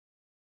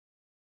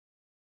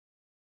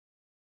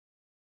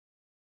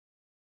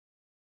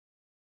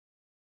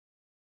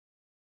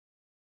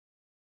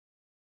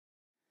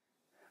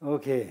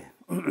Okay.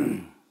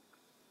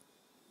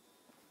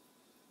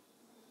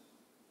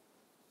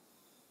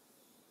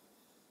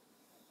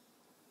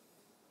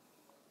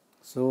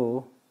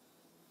 So,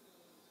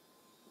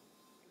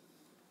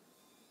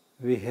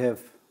 we have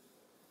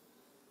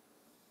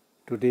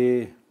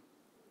today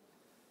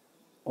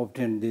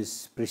obtained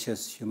this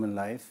precious human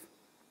life,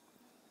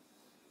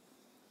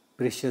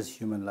 precious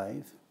human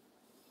life,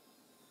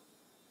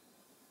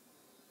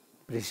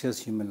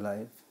 precious human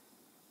life.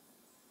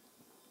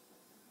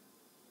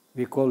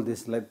 We call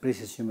this life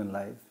precious human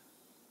life,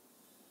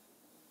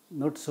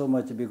 not so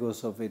much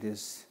because of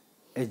its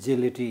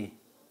agility,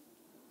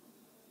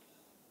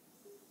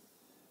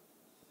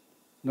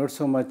 not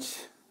so much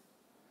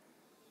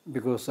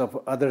because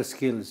of other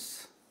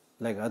skills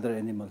like other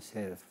animals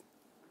have.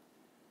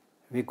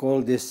 We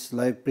call this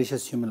life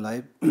precious human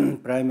life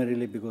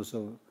primarily because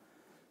of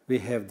we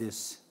have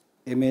this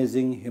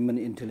amazing human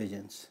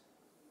intelligence.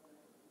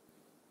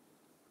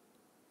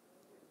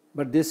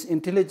 But this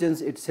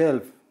intelligence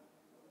itself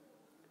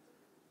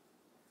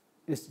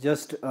is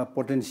just a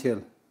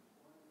potential.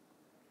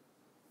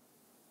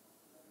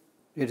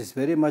 It is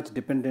very much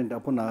dependent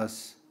upon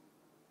us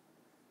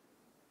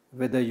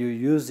whether you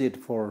use it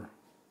for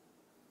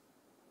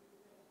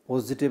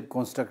positive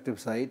constructive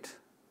side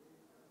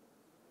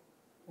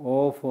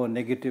or for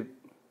negative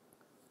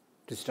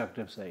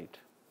destructive side.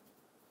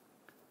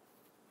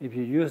 If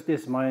you use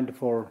this mind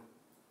for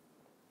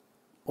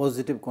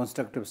positive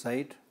constructive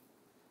side,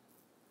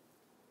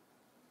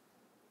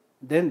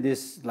 then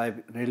this life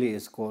really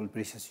is called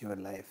precious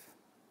human life.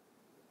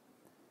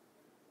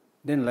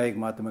 Then like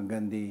Mahatma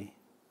Gandhi,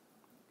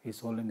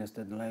 His Holiness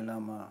the Dalai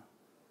Lama,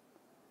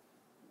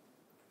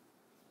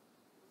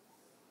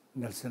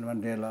 Nelson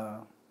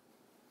Mandela,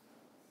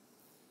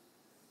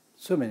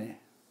 so many,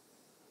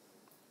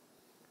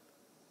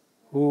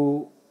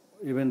 who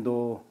even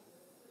though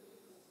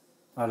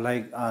are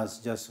like us,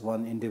 just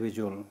one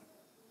individual,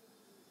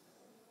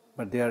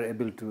 but they are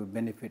able to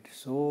benefit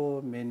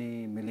so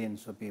many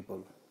millions of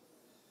people.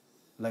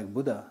 Like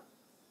Buddha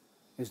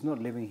is not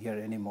living here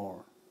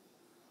anymore,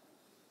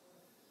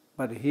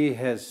 but he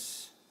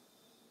has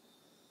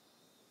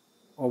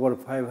over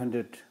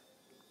 500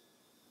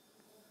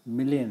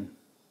 million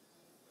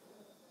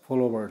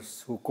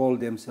followers who call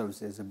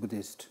themselves as a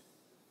Buddhist.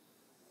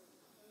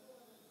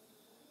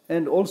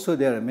 And also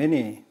there are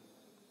many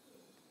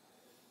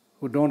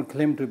who don't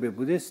claim to be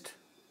Buddhist,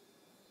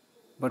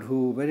 but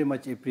who very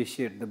much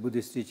appreciate the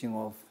Buddhist teaching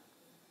of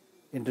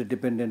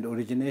interdependent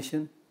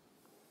origination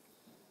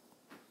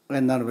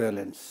and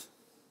non-violence.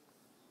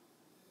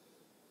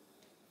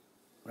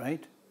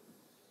 Right?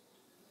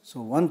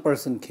 So one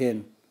person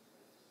can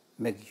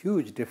make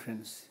huge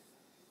difference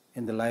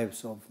in the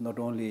lives of not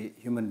only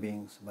human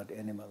beings but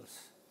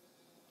animals,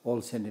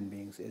 all sentient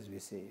beings as we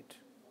say it.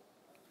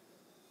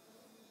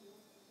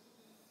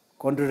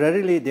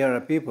 Contrarily, there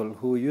are people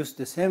who use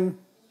the same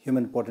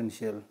human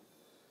potential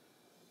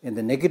in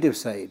the negative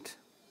side,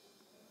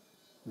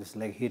 just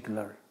like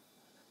Hitler,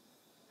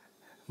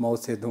 Mao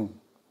Zedong,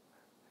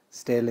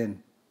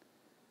 Stalin,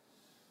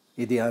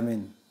 Idi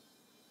Amin,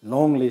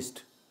 long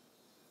list.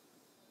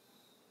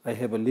 I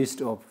have a list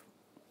of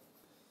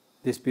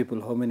these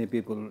people, how many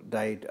people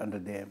died under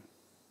them.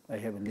 I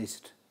have a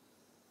list.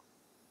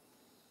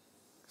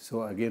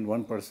 So again,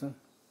 one person,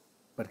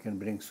 but can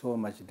bring so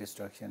much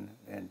destruction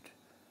and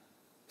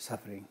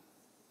suffering,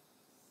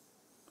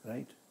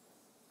 right?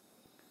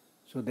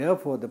 So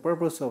therefore, the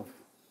purpose of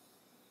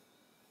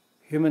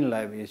human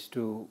life is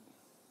to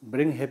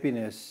bring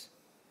happiness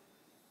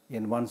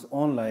in one's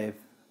own life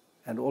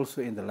and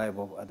also in the life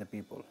of other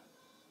people.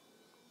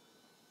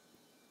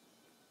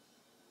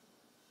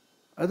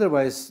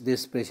 Otherwise,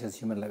 this precious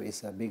human life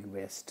is a big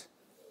waste,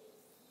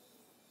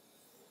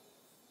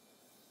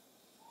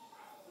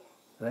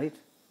 right?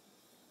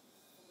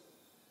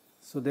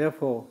 So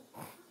therefore,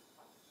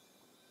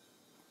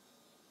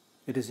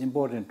 it is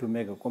important to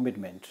make a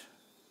commitment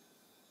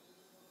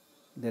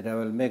that I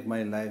will make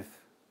my life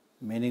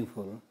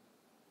meaningful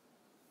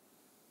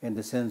in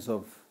the sense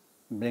of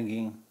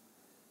bringing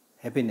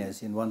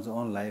happiness in one's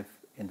own life,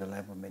 in the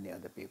life of many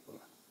other people.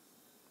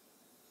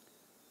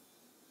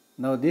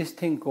 Now this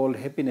thing called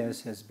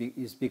happiness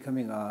is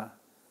becoming a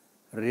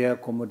rare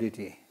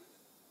commodity.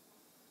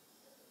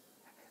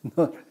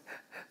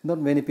 Not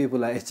many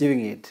people are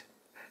achieving it.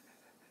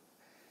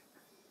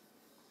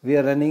 We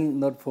are running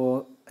not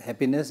for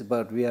happiness,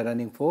 but we are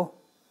running for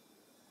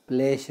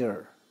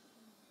pleasure.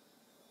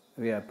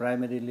 We are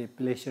primarily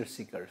pleasure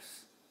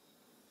seekers.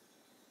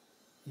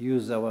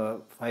 Use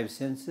our five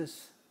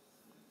senses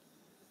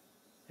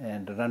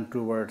and run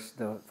towards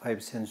the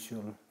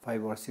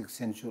five or six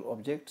sensual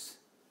objects,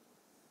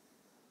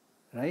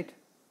 right?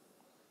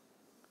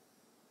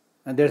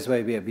 And that's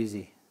why we are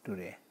busy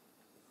today.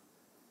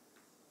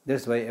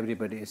 That's why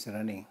everybody is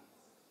running.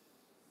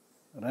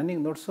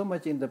 Running not so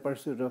much in the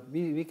pursuit of,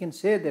 we can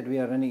say that we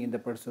are running in the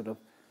pursuit of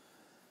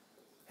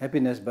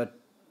happiness, but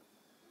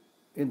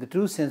in the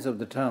true sense of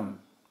the term,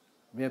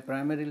 we are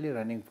primarily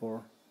running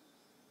for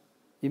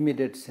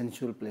immediate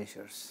sensual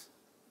pleasures.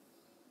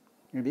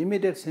 And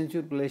immediate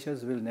sensual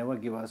pleasures will never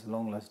give us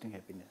long-lasting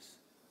happiness.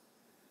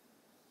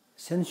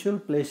 Sensual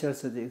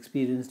pleasures are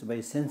experienced by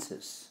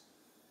senses,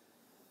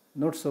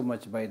 not so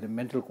much by the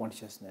mental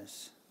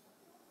consciousness.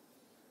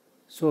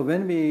 So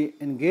when we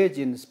engage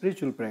in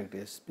spiritual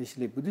practice,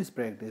 especially Buddhist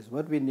practice,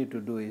 what we need to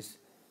do is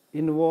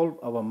involve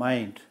our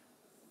mind.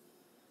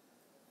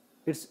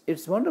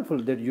 It's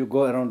wonderful that you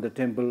go around the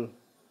temple,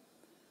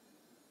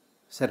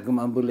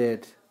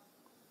 circumambulate,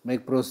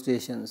 make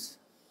prostrations.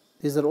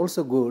 These are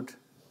also good,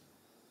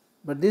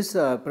 but these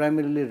are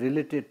primarily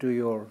related to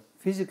your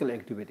physical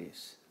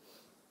activities.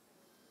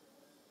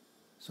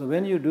 So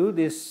when you do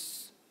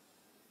these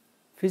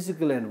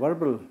physical and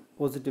verbal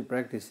positive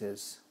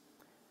practices,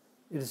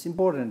 it is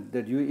important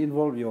that you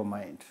involve your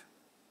mind.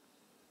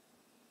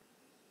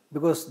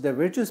 Because the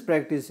virtuous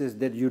practices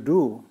that you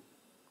do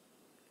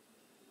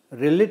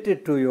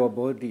related to your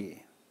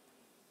body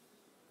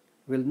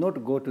will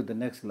not go to the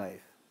next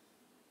life.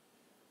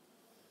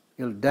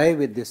 You'll die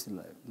with this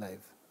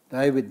life,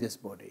 die with this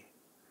body.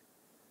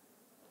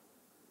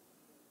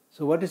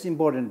 So what is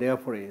important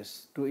therefore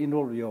is to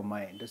involve your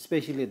mind,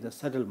 especially the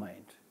subtle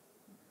mind,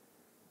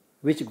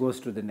 which goes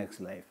to the next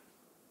life.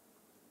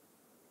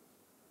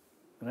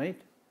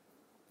 Right?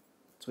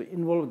 So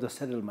involve the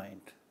subtle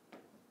mind.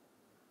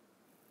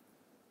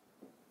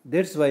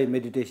 That's why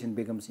meditation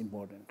becomes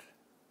important.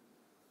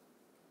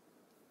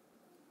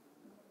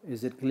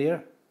 Is it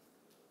clear?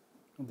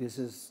 This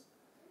is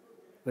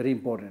very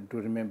important to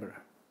remember.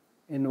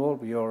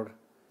 Involve your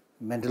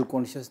mental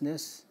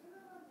consciousness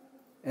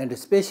and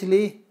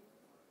especially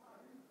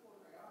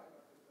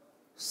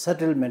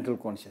subtle mental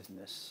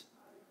consciousness.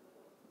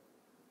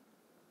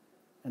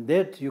 And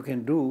that you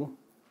can do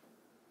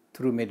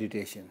through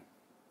meditation,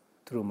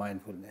 through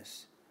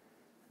mindfulness.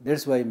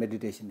 That's why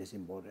meditation is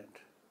important.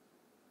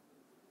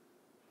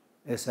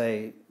 As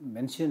I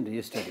mentioned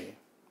yesterday,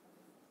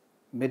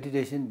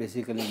 meditation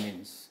basically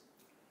means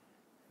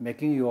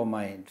making your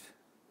mind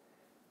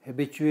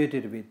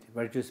habituated with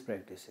virtuous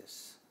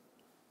practices.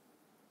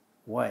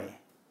 Why?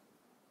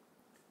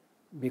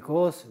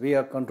 Because we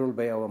are controlled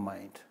by our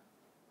mind.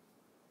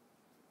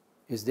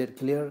 Is that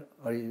clear?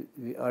 Are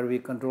we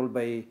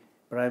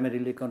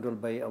primarily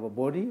controlled by our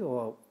body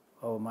or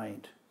our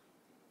mind?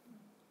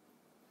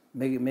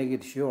 Make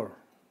it sure.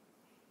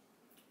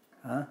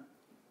 Huh?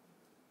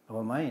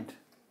 Our mind.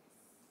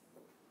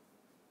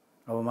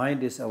 Our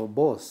mind is our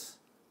boss.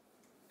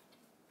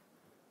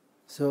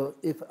 So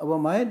if our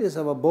mind is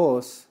our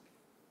boss,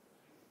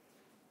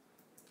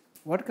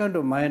 what kind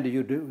of mind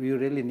you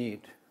really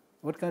need?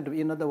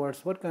 In other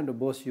words, what kind of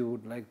boss you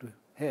would like to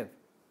have?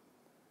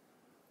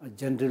 A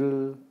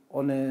gentle,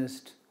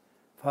 honest,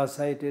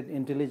 far-sighted,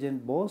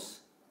 intelligent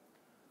boss?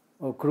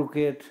 Or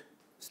crooked,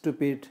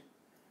 stupid,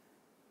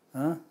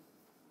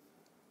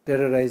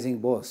 terrorizing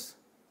boss?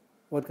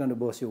 What kind of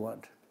boss you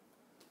want?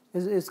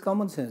 It's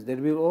common sense that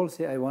we will all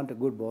say, I want a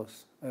good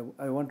boss.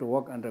 I want to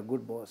work under a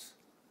good boss.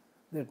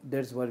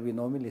 That's what we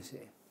normally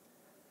say.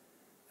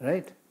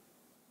 Right?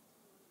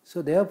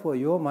 So therefore,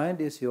 your mind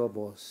is your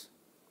boss.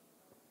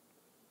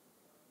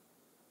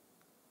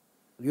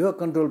 You are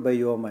controlled by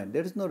your mind.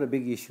 That is not a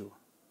big issue.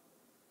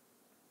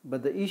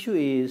 But the issue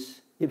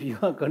is, if you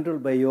are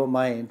controlled by your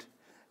mind,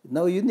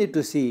 now you need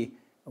to see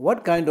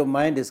what kind of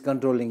mind is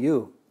controlling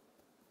you.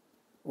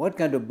 What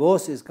kind of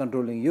boss is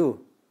controlling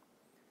you?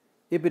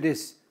 If it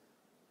is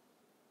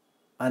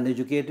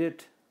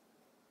uneducated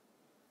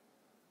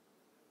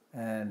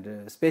and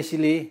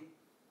especially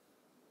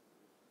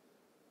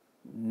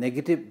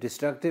negative,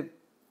 destructive,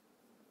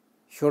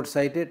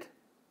 short-sighted,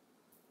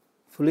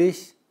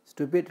 foolish,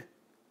 stupid,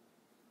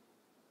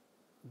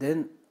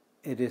 then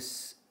it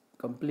is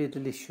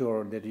completely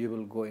sure that you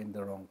will go in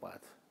the wrong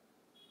path.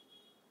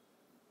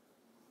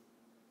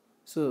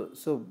 So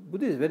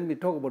Buddhist, when we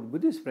talk about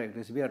Buddhist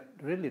practice, we are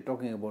really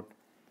talking about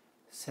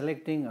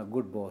selecting a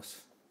good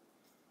boss,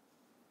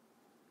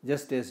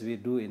 just as we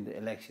do in the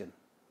election.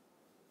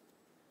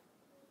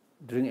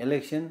 During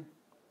election,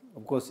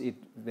 of course it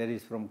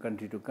varies from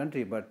country to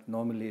country, but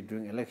normally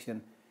during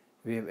election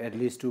we have at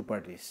least two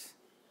parties,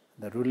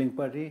 the ruling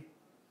party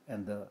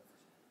and the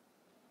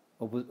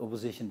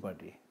opposition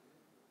party,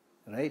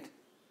 right?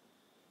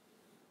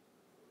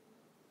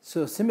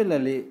 So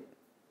similarly,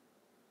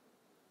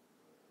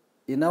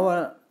 in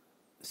our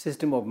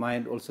system of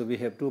mind also we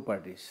have two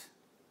parties,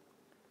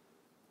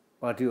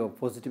 party of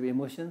positive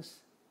emotions,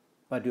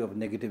 party of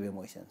negative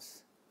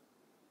emotions.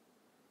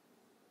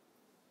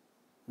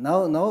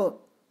 Now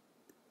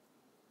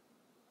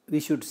we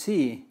should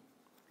see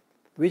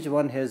which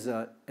one has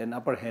an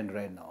upper hand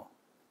right now.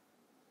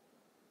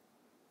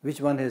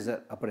 Which one has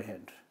an upper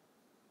hand?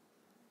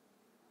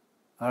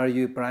 Are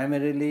you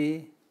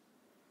primarily,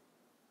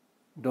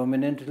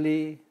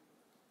 dominantly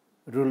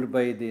ruled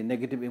by the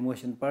negative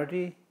emotion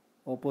party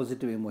or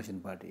positive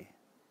emotion party?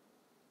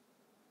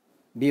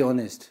 Be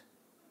honest.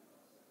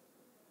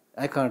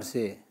 I can't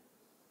say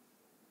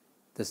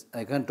this,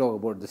 I can't talk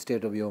about the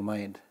state of your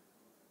mind,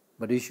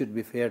 but you should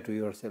be fair to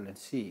yourself and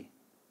see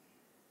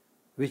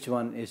which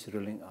one is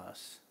ruling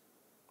us,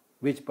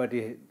 which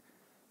party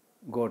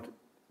got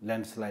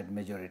landslide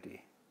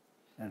majority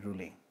and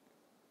ruling.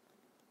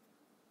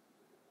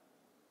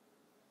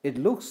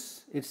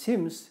 It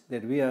seems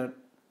that we are,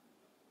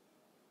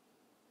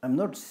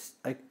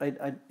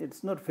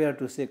 it's not fair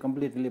to say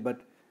completely,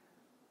 but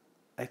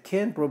I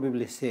can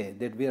probably say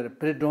that we are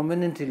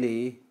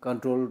predominantly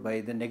controlled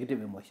by the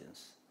negative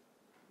emotions,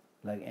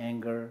 like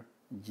anger,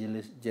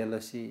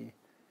 jealousy,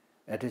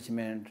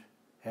 attachment,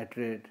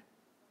 hatred,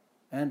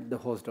 and the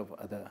host of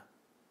other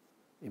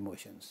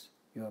emotions.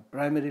 You are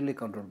primarily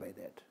controlled by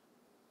that.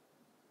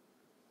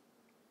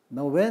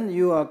 Now, when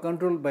you are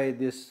controlled by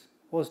this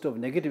host of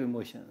negative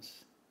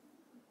emotions,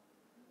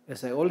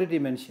 as I already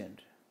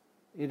mentioned,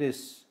 it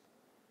is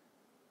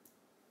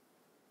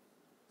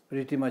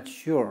pretty much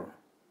sure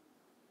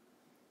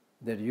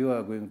that you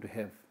are going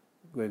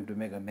to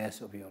make a mess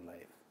of your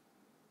life.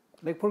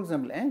 Like, for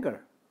example,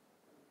 anger.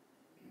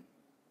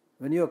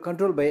 When you are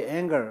controlled by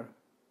anger,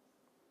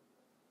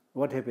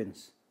 what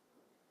happens?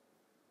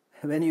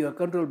 When you are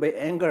controlled by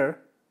anger,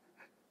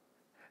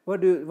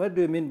 what do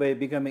you mean by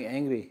becoming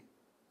angry?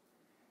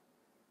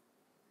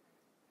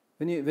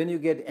 When you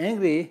get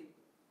angry,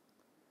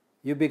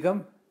 you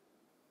become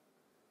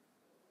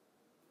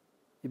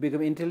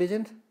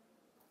intelligent.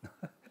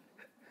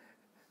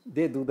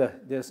 They do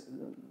that. There's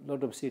a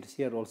lot of seeds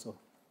here also.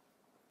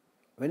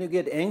 When you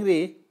get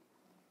angry,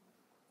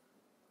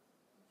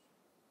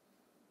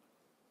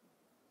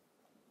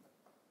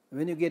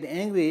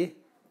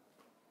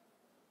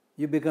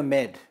 you become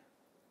mad.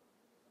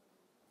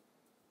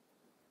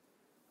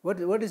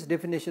 What is the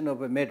definition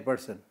of a mad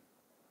person?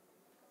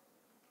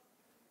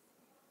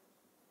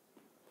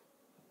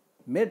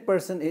 Mad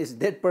person is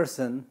that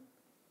person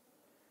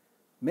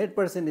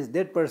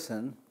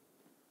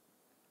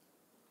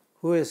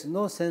who has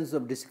no sense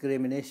of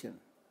discrimination,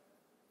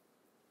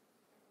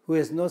 who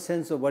has no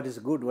sense of what is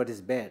good, what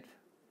is bad.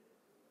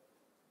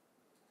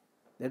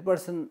 That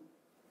person,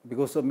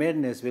 because of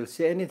madness, will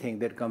say anything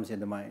that comes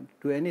in the mind,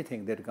 do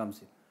anything that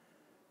comes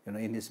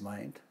in his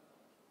mind.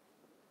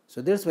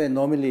 So that's why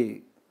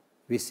normally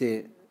we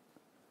say,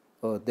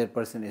 oh, that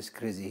person is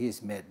crazy, he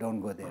is mad, don't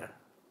go there.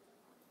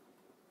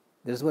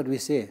 That's what we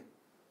say.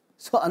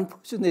 So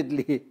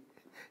unfortunately,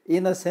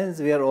 in a sense,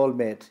 we are all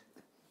mad.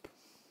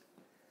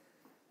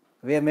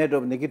 We are made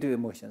of negative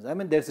emotions. I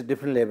mean, that's a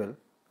different level,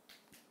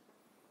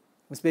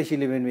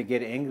 especially when we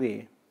get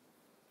angry,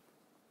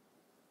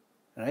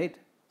 right?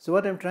 So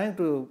what I'm trying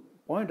to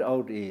point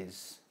out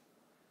is,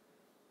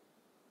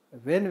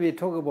 when we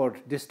talk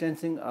about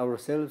distancing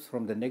ourselves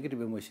from the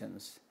negative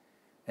emotions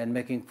and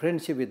making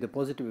friendship with the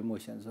positive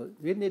emotions,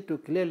 we need to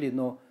clearly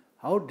know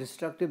how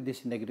destructive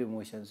these negative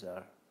emotions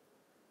are.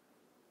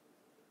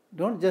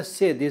 Don't just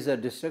say these are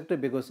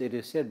destructive because it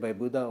is said by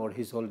Buddha or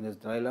His Holiness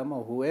Dalai Lama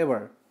or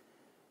whoever,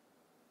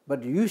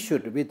 but you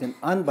should, with an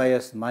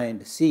unbiased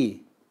mind,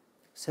 see,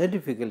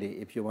 scientifically,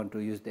 if you want to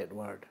use that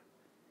word,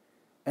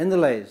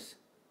 analyze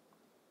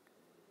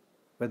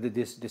whether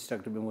these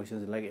destructive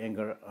emotions like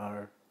anger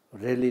are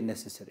really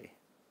necessary.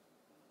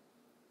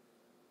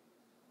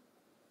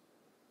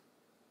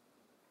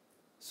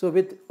 So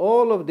with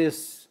all of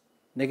these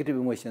negative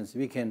emotions,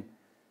 we can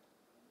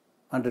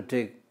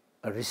undertake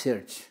a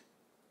research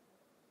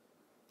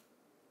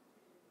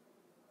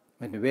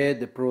and weigh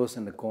the pros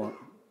and the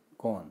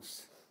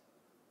cons.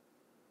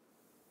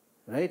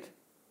 Right?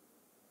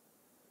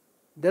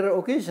 There are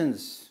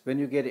occasions when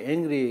you get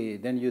angry,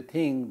 then you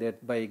think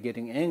that by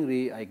getting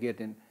angry, I get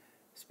a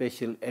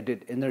special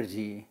added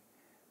energy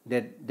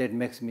that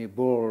makes me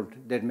bold,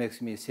 that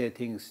makes me say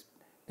things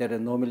that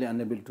I'm normally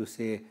unable to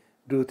say,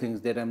 do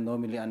things that I'm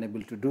normally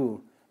unable to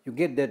do. You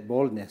get that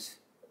boldness.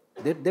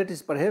 That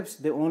is perhaps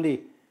the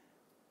only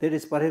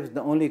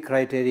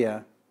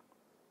criteria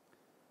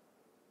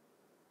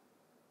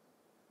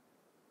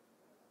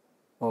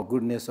or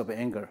goodness of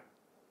anger.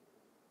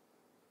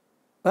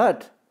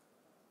 But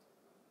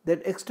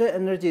that extra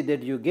energy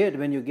that you get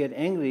when you get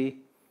angry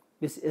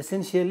is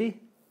essentially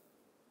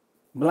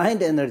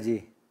blind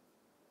energy.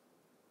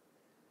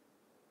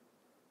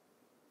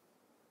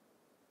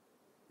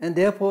 And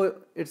therefore,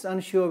 it's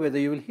unsure whether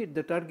you will hit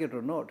the target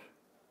or not.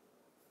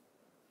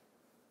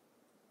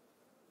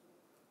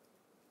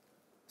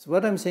 So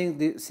what I'm saying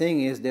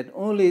is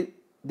that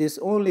this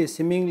only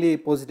seemingly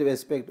positive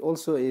aspect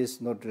also is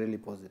not really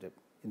positive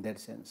in that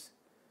sense.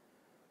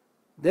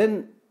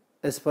 Then,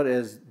 as far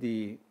as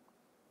the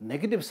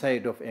negative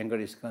side of anger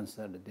is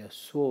concerned, there are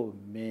so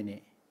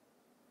many.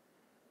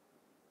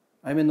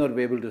 I may not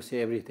be able to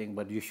say everything,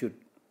 but you should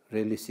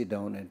really sit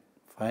down and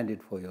find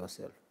it for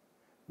yourself.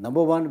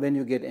 Number one, when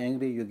you get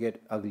angry, you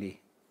get ugly.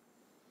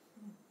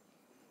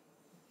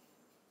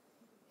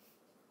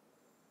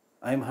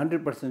 I'm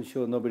 100%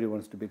 sure nobody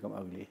wants to become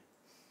ugly.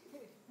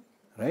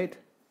 Right?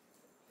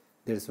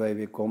 That's why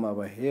we comb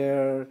our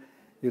hair,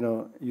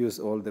 use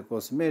all the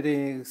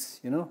cosmetics,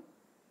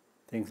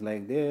 things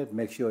like that.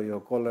 Make sure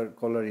your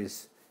color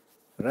is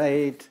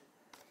right.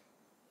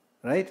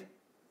 Right?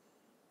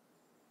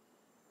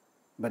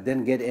 But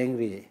then get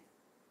angry.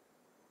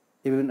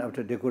 Even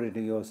after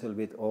decorating yourself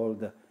with all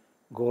the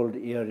gold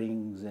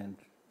earrings and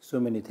so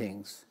many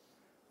things.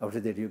 After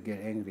that you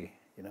get angry,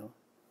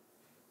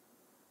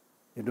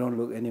 You don't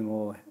look any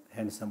more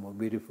handsome or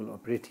beautiful or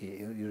pretty.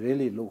 You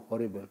really look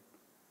horrible.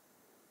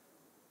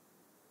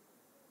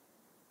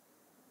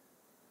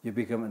 You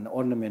become an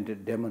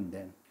ornamented demon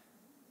then.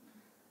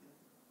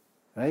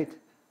 Right?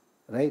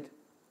 Right?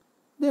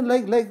 Then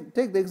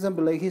take the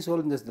example like His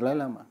Holiness Dalai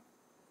Lama.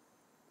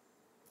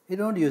 He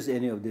don't use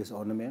any of these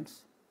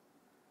ornaments,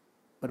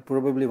 but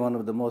probably one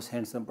of the most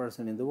handsome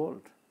person in the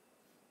world.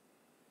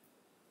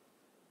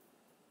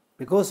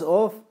 Because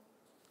of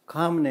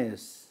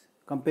calmness,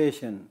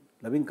 compassion,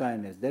 loving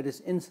kindness that is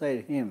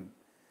inside him.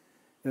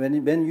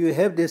 When you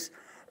have this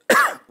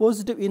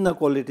positive inner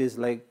qualities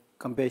like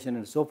compassion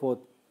and so forth,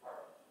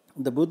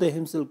 the Buddha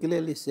himself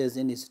clearly says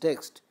in his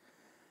text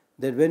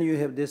that when you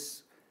have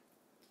this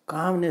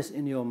calmness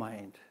in your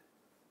mind,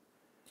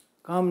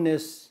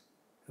 calmness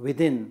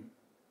within,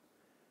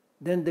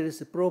 then there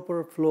is a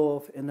proper flow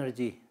of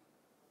energy.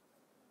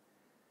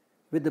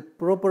 With the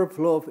proper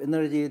flow of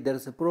energy, there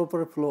is a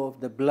proper flow of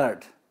the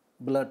blood,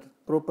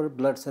 proper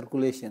blood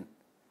circulation.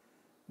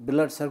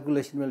 Blood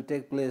circulation will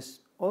take place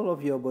all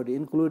of your body,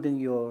 including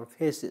your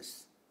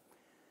faces.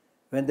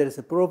 When there is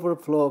a proper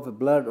flow of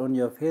blood on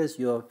your face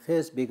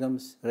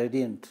becomes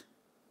radiant.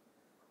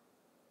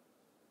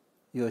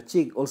 Your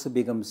cheek also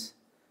becomes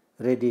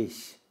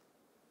reddish.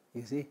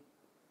 You see?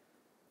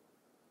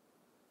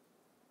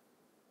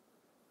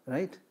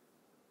 Right?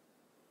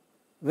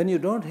 When you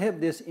don't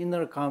have this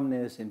inner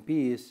calmness and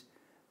peace,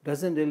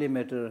 doesn't really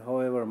matter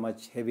however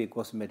much heavy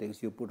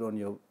cosmetics you put on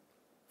your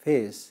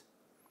face,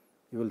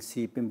 you will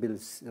see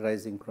pimples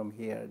rising from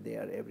here,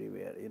 there,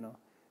 everywhere,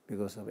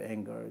 because of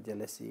anger,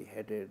 jealousy,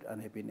 hatred,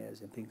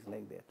 unhappiness, and things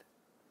like that.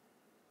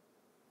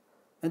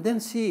 And then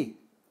see,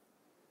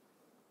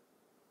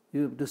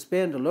 you have to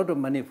spend a lot of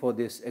money for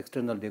these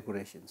external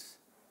decorations.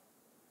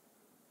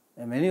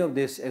 And many of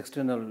these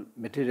external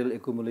material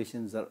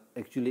accumulations are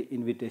actually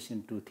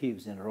invitation to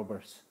thieves and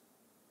robbers.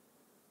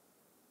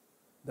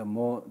 The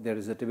more, there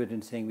is a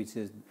Tibetan saying which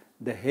says,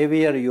 the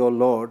heavier your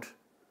load,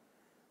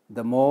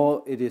 the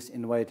more it is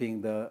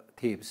inviting the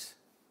thieves.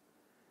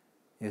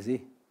 You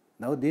see?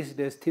 Now these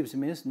days thieves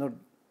means not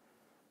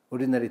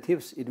ordinary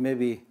thieves. It may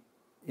be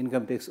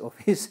income tax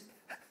office.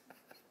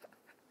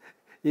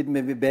 It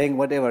may be bank,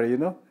 whatever,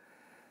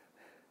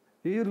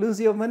 You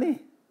lose your money.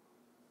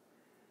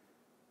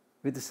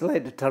 With a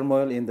slight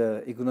turmoil in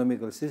the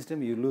economical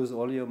system, you lose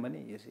all your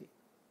money, you see.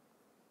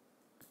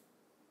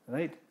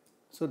 Right?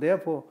 So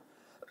therefore,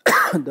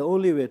 the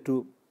only way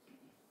to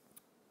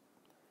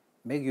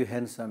make you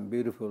handsome,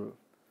 beautiful,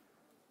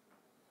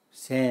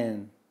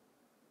 sane,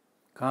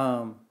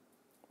 calm,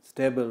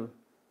 stable,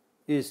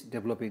 is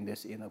developing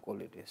these inner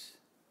qualities.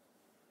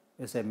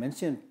 As I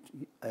mentioned,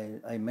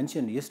 I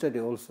mentioned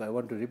yesterday also, I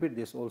want to repeat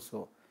this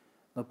also.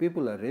 Now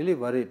people are really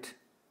worried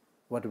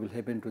what will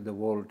happen to the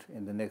world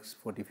in the next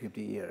 40,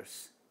 50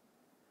 years.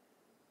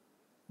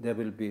 There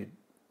will be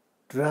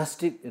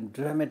drastic and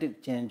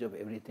dramatic change of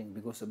everything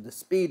because of the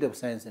speed of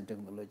science and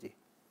technology.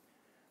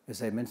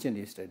 As I mentioned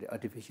yesterday,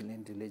 artificial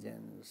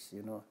intelligence,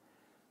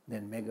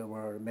 then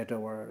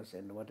metaverse,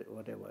 and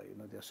whatever,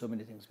 there are so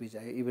many things which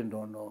I even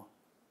don't know.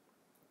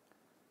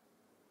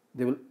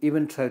 They will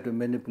even try to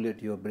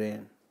manipulate your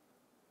brain.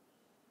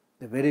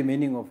 The very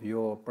meaning of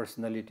your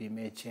personality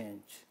may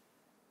change.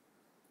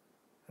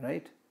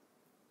 Right?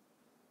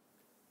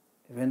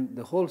 When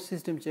the whole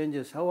system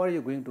changes, how are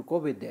you going to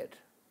cope with that?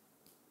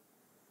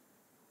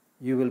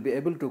 You will be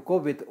able to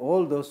cope with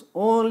all those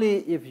only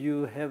if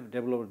you have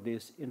developed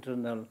these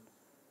internal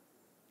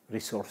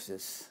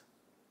resources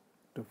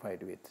to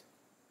fight with.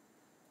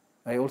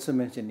 I also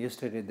mentioned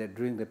yesterday that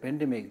during the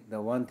pandemic,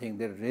 the one thing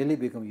that really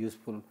become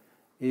useful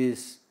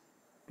is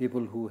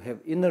people who have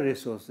inner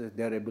resources,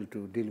 they are able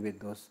to deal with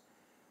those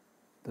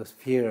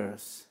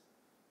fears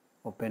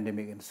of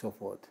pandemic and so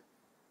forth.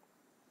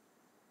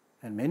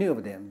 And many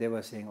of them, they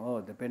were saying,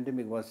 the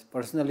pandemic was,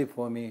 personally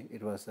for me,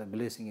 it was a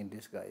blessing in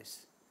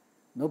disguise.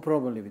 No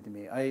problem with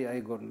me. I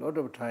got a lot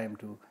of time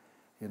to,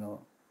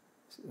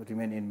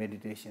 remain in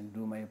meditation,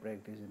 do my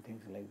practice and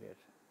things like that.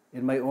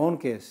 In my own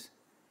case,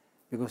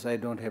 because I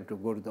don't have to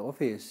go to the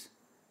office,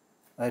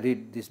 I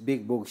read this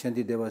big book,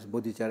 Shantideva's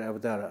Bodhicharya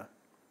Avatara.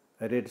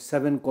 I read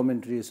 7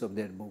 commentaries of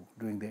that book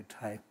during that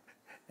time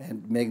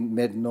and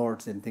made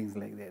notes and things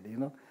like that,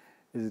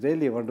 It's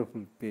really a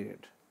wonderful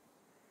period.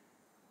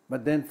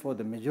 But then for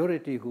the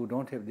majority who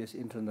don't have these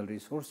internal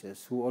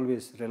resources, who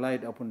always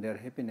relied upon their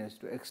happiness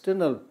to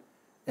external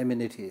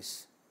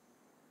amenities,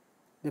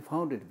 they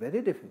found it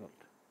very difficult.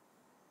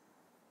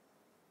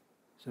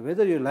 So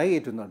whether you like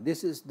it or not,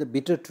 this is the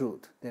bitter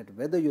truth, that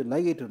whether you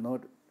like it or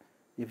not,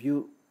 if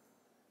you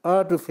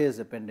are to face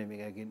the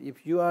pandemic again,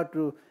 if you are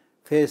to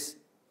face,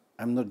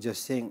 I'm not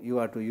just saying you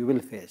will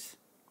face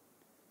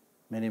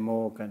many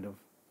more kind of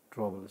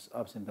troubles,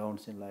 ups and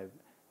downs in life,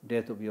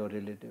 death of your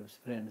relatives,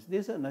 friends.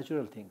 These are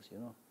natural things,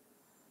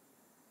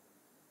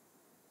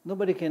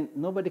 Nobody can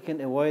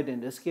avoid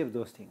and escape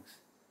those things.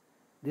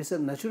 These are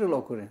natural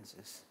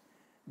occurrences.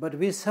 But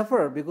we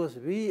suffer because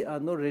we are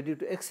not ready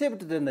to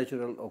accept the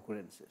natural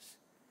occurrences.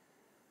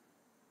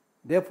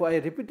 Therefore, I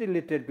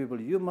repeatedly tell people,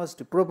 you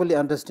must properly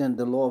understand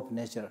the law of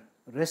nature,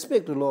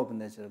 respect the law of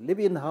nature, live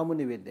in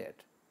harmony with that.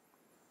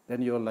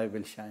 Then your life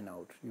will shine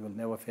out. You will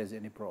never face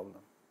any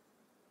problem.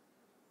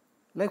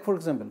 Like for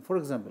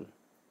example,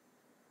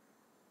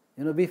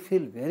 we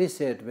feel very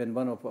sad when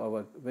one of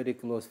our very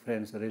close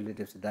friends or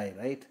relatives die,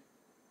 right?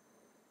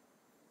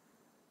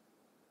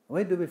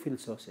 Why do we feel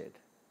so sad?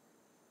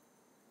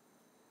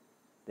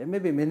 There may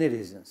be many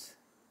reasons.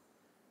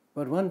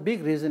 But one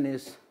big reason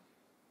is,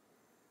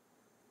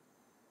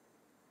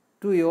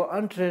 to your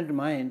untrained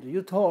mind,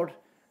 you thought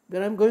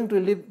that I'm going to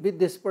live with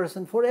this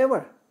person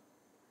forever.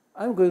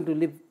 I'm going to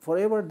live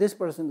forever, this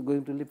person is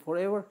going to live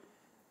forever.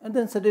 And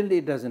then suddenly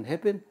it doesn't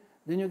happen.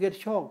 Then you get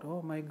shocked.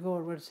 Oh my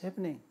God, what's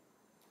happening?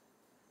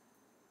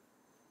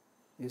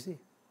 You see?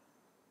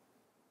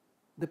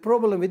 The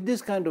problem with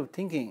this kind of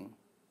thinking,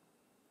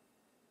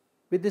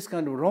 with this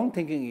kind of wrong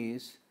thinking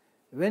is,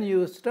 when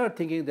you start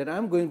thinking that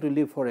I'm going to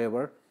live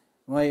forever,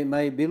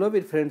 my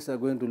beloved friends are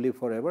going to live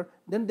forever,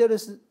 then there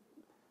is a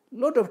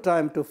lot of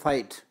time to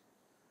fight,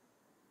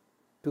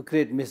 to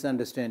create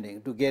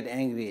misunderstanding, to get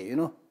angry,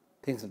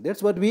 things.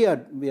 That's what we are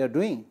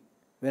doing.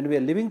 When we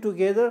are living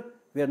together,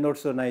 we are not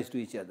so nice to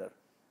each other.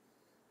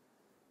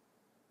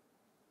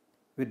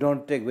 We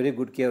don't take very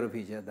good care of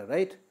each other,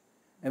 right?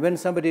 And when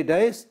somebody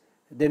dies,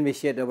 then we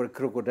shed our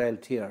crocodile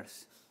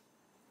tears.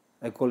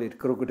 I call it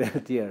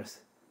crocodile tears.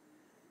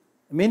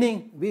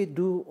 Meaning, we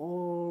do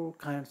all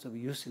kinds of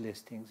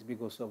useless things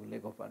because of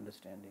lack of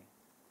understanding.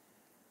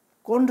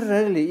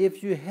 Contrarily,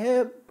 if you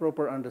have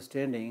proper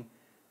understanding,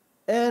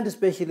 and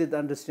especially the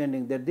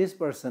understanding that this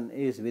person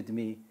is with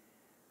me,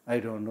 I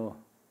don't know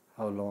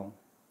how long.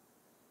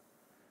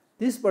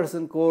 This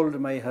person called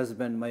my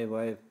husband, my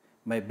wife,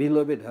 my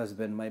beloved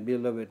husband, my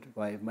beloved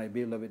wife, my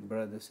beloved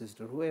brother,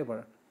 sister,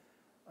 whoever.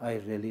 I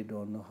really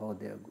don't know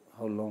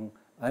how long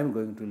I'm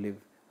going to live,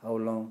 how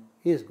long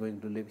he is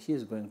going to live, she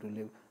is going to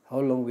live, how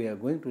long we are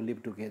going to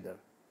live together.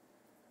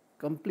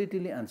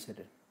 Completely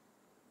uncertain.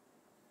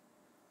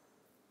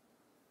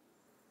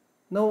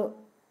 Now,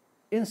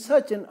 in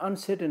such an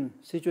uncertain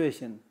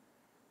situation,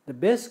 the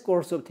best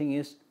course of thing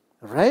is,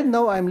 right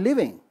now I'm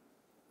living.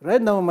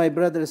 Right now my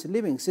brother is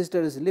living,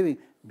 sister is living.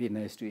 Be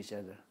nice to each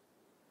other.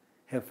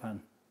 Have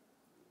fun.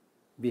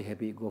 Be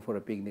happy, go for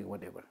a picnic,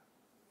 whatever.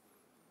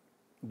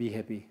 Be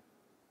happy.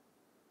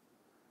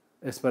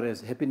 As far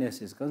as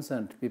happiness is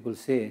concerned, people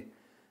say,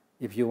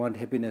 if you want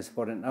happiness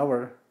for an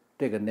hour,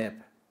 take a nap.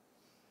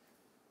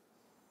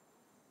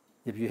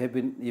 If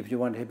you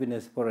want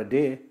happiness for a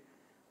day,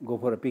 go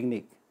for a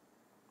picnic.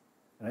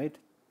 Right?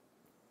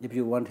 If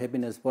you want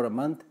happiness for a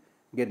month,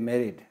 get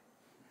married.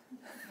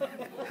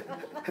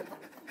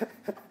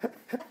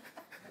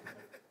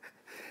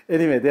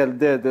 Anyway, there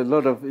are a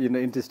lot of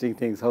interesting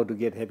things how to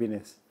get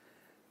happiness.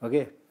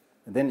 Okay?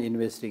 And then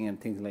investing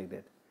and things like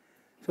that.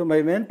 So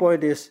my main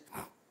point is,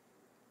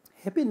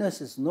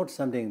 happiness is not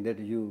something that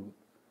you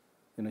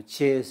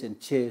chase and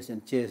chase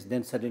and chase,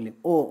 then suddenly,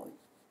 oh,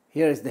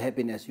 here is the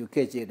happiness, you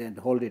catch it and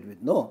hold it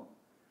with. No.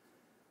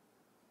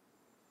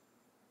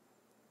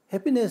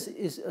 Happiness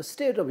is a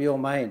state of your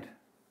mind.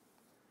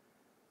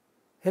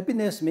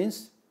 Happiness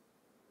means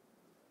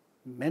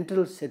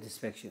mental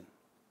satisfaction.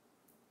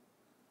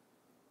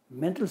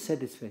 Mental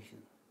satisfaction.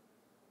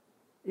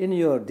 In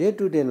your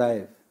day-to-day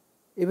life,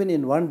 even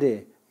in one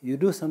day, you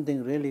do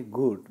something really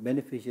good,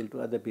 beneficial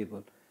to other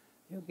people,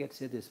 you get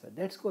satisfied.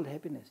 That's called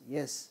happiness.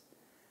 Yes,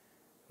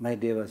 my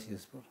day was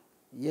useful.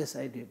 Yes,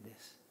 I did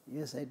this.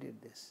 Yes, I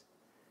did this.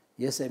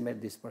 Yes, I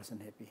made this person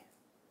happy.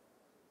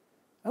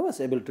 I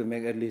was able to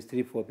make at least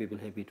 3-4 people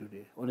happy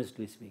today,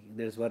 honestly speaking.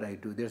 That's what I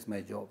do. That's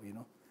my job,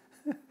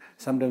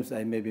 Sometimes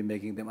I may be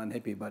making them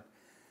unhappy, but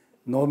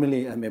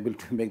normally I'm able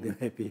to make them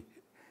happy.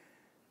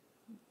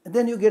 And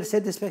then you get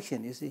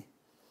satisfaction, you see.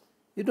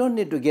 You don't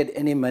need to get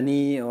any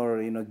money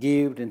or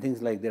gift and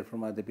things like that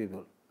from other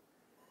people.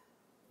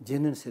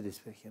 Genuine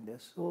satisfaction. There are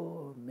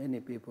so many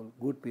people,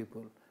 good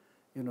people,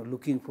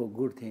 looking for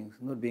good things,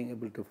 not being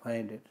able to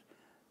find it,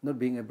 not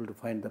being able to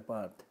find the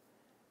path.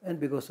 And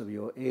because of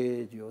your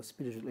age, your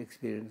spiritual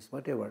experience,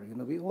 whatever,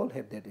 we all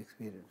have that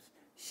experience.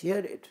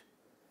 Share it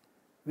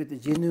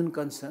with genuine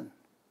concern,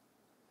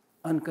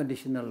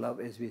 unconditional love,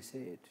 as we say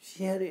it.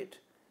 Share it.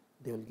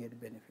 They will get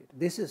benefit.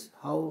 This is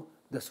how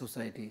the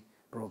society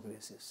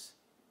progresses.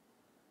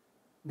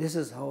 This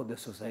is how the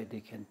society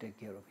can take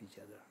care of each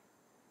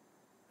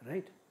other.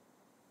 Right?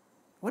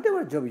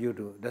 Whatever job you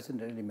do doesn't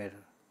really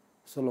matter,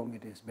 so long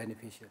it is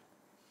beneficial.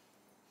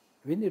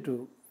 We need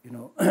to,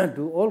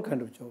 do all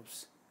kinds of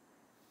jobs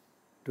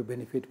to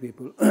benefit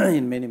people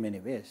in many, many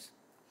ways.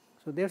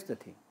 So that's the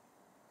thing,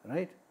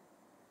 right?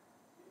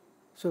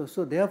 So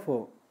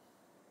therefore,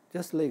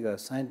 just like a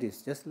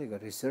scientist, just like a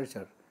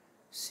researcher,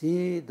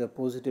 see the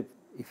positive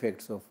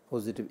effects of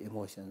positive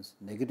emotions,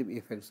 negative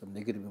effects of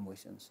negative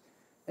emotions,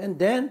 and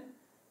then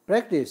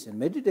practice. And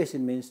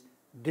meditation means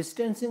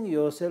distancing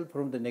yourself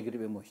from the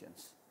negative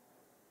emotions,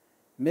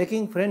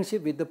 making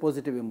friendship with the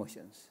positive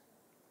emotions.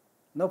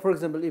 Now, for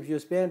example, if you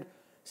spend,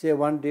 say,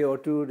 1 day or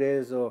 2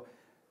 days, or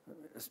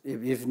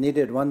if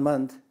needed 1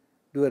 month,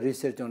 do a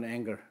research on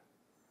anger.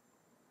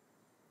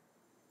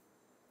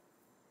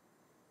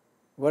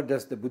 What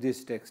does the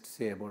Buddhist text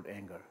say about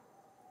anger?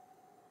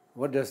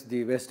 What does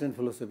the Western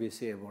philosophy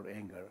say about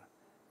anger?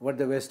 What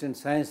the Western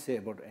science say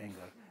about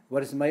anger?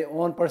 What is my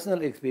own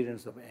personal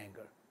experience of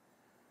anger?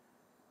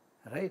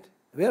 Right?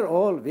 We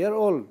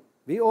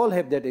all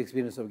have that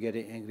experience of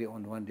getting angry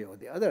on one day or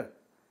the other.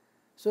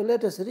 So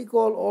let us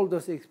recall all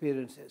those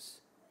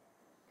experiences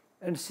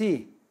and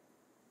see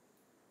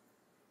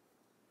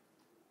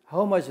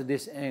how much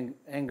this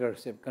anger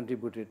have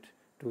contributed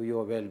to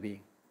your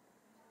well-being.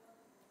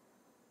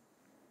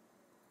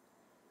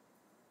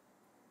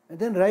 And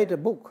then write a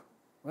book.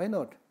 Why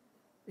not?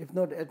 If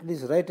not, at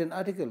least write an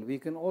article. We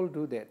can all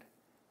do that.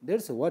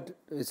 That's what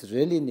is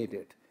really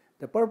needed.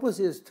 The purpose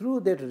is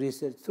through that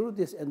research, through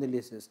this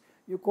analysis,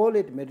 you call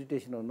it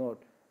meditation or not,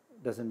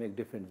 doesn't make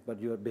difference,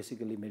 but you are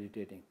basically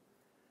meditating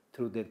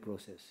through that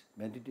process.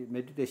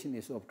 Meditation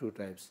is of two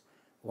types.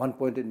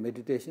 One-pointed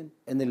meditation,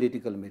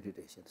 analytical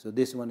meditation. So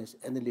this one is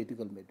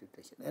analytical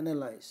meditation.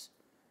 Analyze.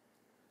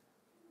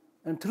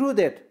 And through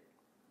that,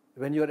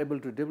 when you are able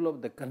to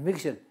develop the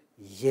conviction,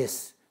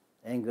 yes,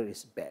 anger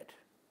is bad.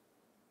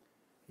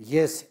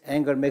 Yes,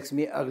 anger makes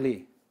me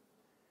ugly.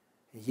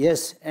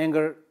 Yes,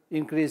 anger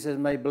increases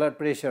my blood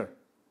pressure.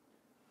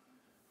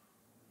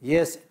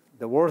 Yes,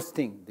 the worst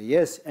thing,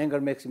 yes, anger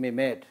makes me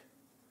mad.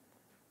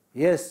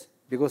 Yes,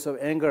 because of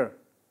anger,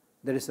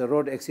 there is a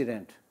road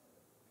accident.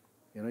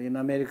 In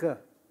America,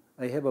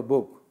 I have a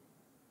book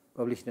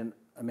published in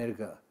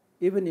America.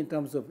 Even in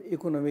terms of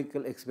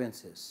economical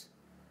expenses,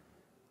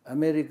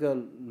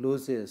 America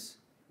loses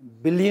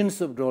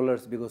billions of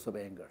dollars because of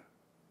anger.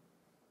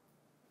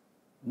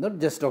 Not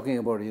just talking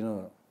about,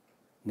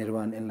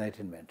 nirvana,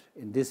 enlightenment,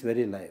 in this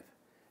very life.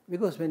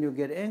 Because when you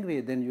get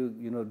angry, then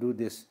you do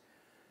this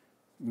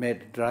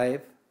mad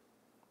drive,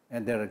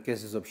 and there are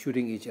cases of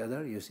shooting each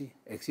other, you see,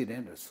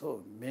 accidents,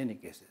 so many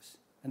cases,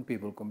 and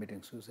people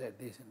committing suicide,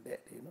 this and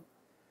that,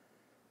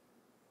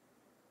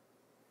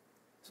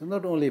 So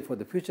not only for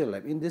the future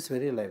life, in this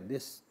very life,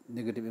 these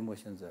negative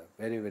emotions are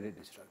very, very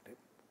destructive.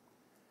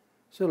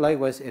 So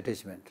likewise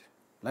attachment,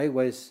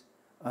 likewise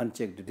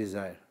unchecked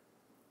desire,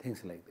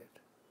 things like that.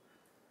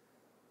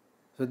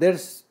 So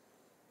that's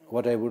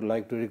what I would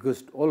like to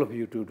request all of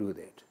you to do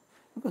that.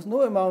 Because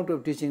no amount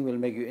of teaching will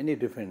make you any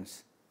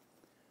difference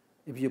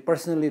if you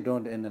personally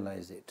don't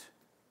analyze it.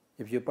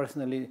 If you're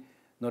personally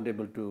not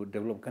able to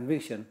develop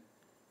conviction,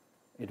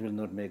 it will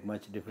not make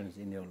much difference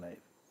in your life.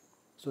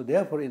 So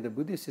therefore, in the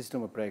Buddhist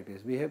system of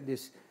practice, we have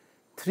this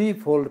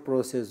threefold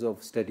process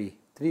of study,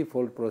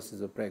 threefold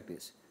process of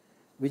practice,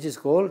 which is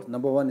called,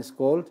 number one is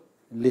called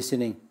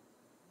listening.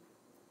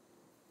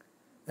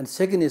 And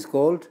second is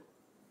called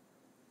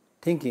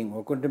thinking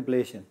or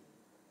contemplation.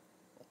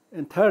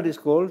 And third is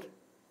called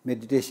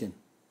meditation.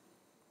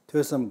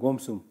 Thösam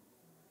Gomsum.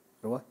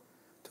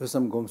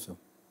 Thösam Gomsum.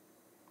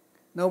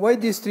 Now why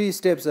these three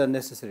steps are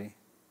necessary?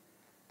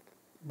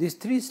 These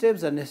three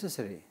steps are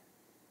necessary.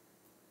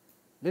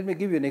 Let me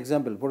give you an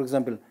example. For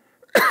example,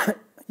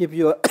 if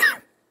you are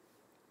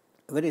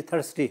very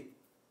thirsty,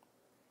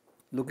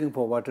 looking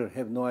for water,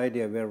 have no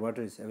idea where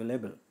water is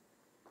available,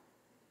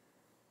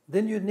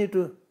 then you need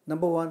to,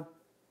 number one,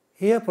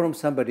 hear from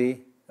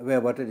somebody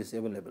where water is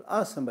available.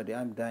 Ask somebody,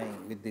 I'm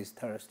dying with this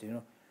thirst,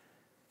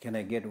 can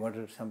I get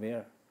water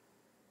somewhere?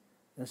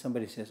 Then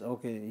somebody says,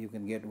 okay, you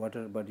can get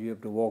water, but you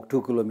have to walk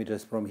 2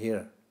 kilometers from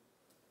here.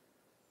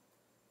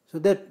 So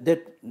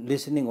that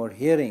listening or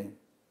hearing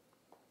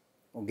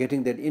or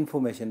getting that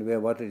information where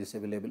water is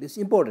available is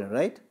important,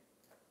 right?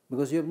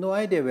 Because you have no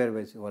idea where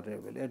is water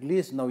available. At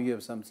least now you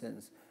have some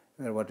sense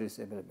where water is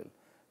available.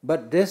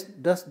 But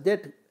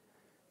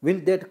will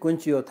that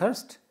quench your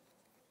thirst?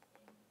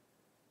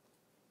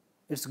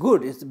 It's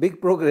good, it's big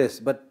progress,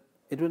 but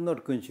it will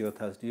not quench your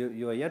thirst.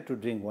 You are yet to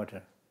drink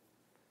water.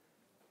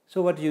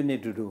 So what do you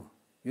need to do?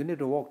 You need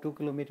to walk 2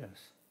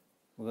 kilometers.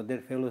 Because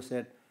that fellow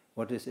said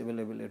water is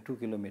available at 2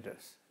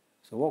 kilometers.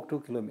 So walk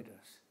 2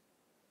 kilometers.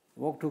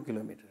 Walk 2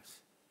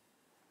 kilometers.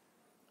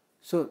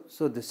 So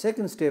the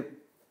second step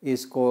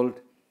is called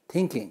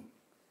thinking.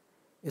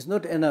 It's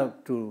not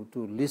enough to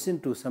listen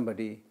to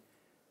somebody,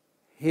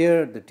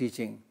 hear the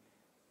teaching.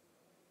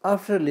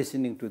 After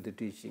listening to the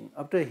teaching,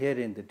 after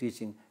hearing the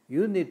teaching,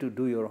 you need to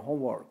do your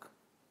homework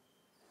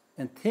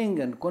and think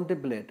and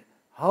contemplate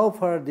how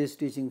far this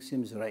teaching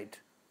seems right.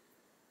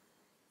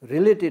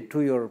 Relate it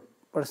to your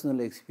personal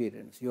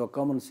experience, your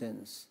common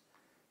sense,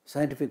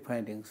 scientific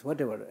findings,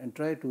 whatever, and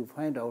try to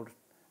find out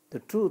the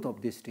truth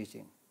of this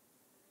teaching,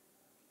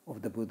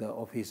 of the Buddha,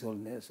 of His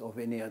Holiness, of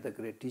any other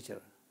great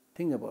teacher.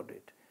 Think about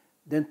it.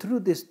 Then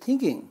through this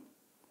thinking,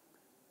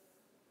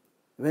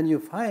 when you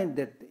find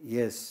that,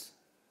 yes,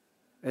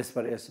 as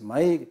far as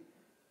my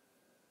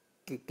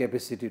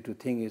capacity to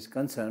think is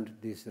concerned,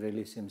 this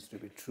really seems to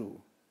be true,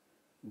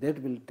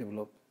 that will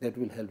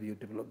help you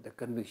develop the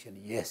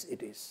conviction, yes,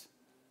 it is.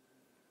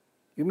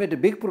 You made a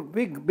big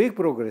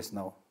progress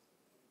now.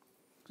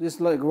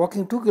 It's like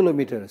walking 2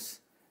 kilometers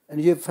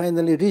and you have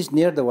finally reached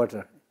near the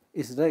water.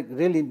 It's like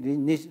really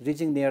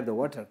reaching near the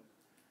water.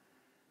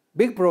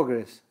 Big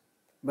progress,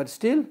 but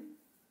still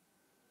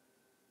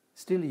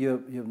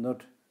you have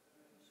not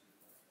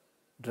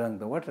drunk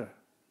the water.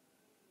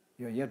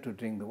 You are yet to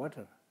drink the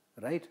water,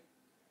 right?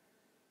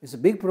 It's a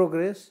big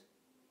progress.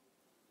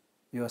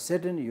 You are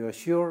certain, you are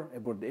sure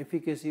about the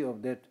efficacy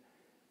of that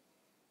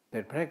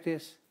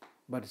practice,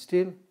 but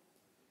still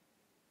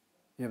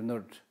you have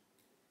not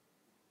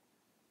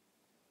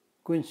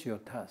quenched your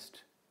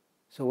thirst.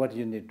 So what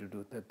you need to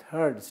do, the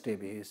third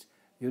step is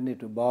you need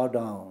to bow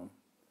down,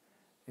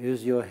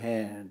 use your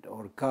hand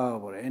or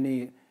cup or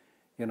any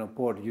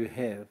pot you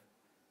have,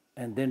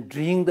 and then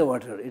drink the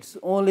water. It's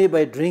only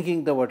by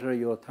drinking the water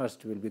your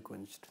thirst will be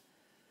quenched.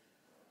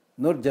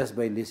 Not just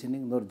by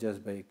listening, not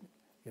just by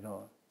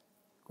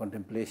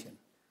contemplation.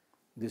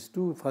 These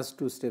first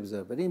two steps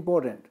are very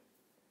important.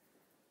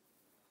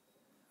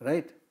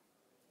 Right?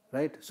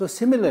 So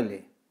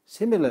similarly,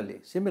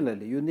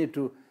 you need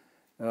to,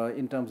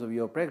 in terms of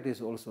your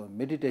practice also,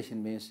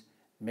 meditation means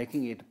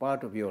making it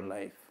part of your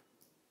life.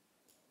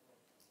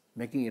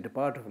 Making it a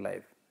part of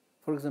life.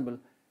 For example,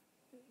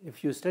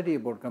 if you study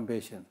about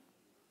compassion,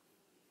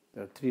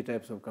 there are 3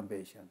 types of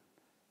compassion.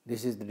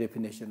 This is the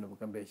definition of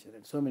compassion.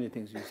 And so many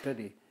things you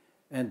study.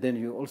 And then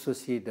you also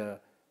see the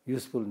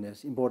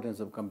usefulness, importance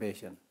of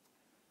compassion.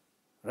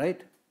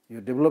 Right?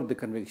 You develop the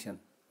conviction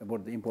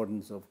about the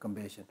importance of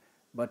compassion.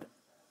 But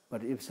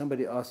if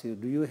somebody asks you,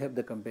 do you have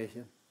the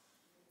compassion?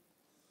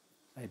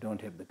 I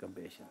don't have the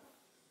compassion.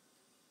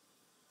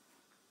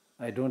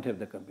 I don't have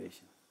the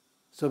compassion.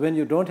 So when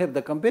you don't have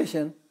the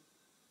compassion,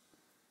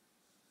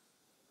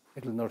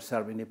 it will not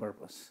serve any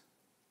purpose.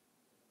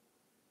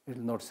 It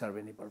will not serve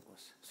any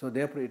purpose. So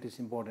therefore it is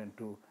important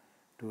to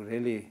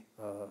really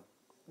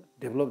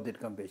develop that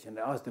compassion.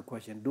 Ask the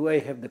question, do I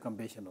have the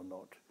compassion or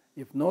not?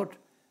 If not,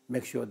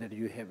 make sure that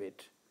you have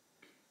it.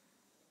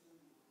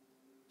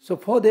 So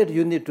for that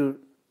you need to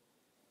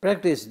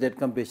practice that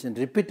compassion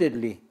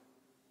repeatedly.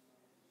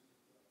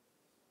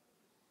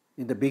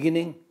 In the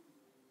beginning,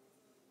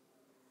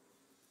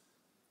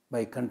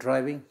 by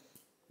contriving,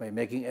 by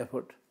making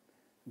effort.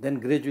 Then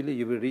gradually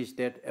you will reach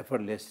that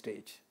effortless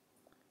stage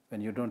when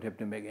you don't have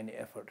to make any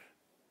effort.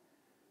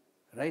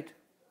 Right?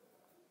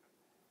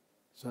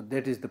 So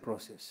that is the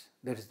process.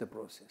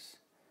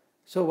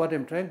 So what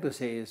I'm trying to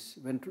say is,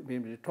 when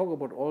we talk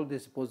about all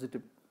these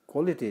positive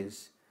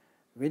qualities,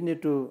 we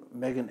need to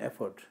make an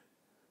effort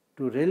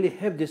to really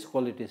have these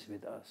qualities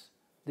with us.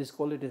 These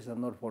qualities are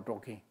not for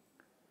talking,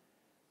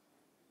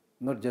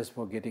 not just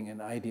for getting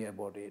an idea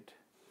about it,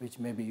 which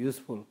may be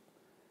useful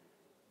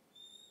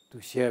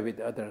to share with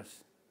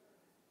others,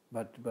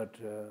 but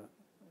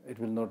it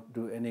will not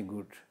do any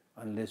good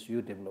unless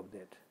you develop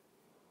that.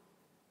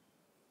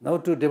 Now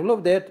to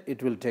develop that,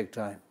 it will take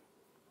time.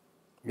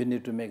 You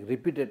need to make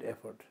repeated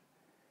effort.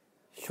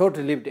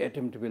 Short-lived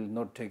attempt will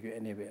not take you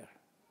anywhere.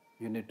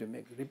 You need to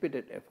make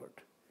repeated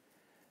effort.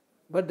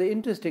 But the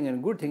interesting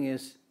and good thing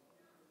is,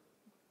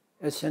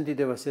 as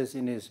Shantideva says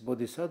in his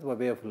Bodhisattva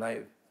way of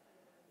life,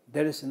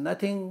 there is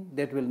nothing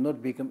that will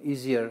not become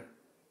easier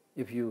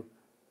if you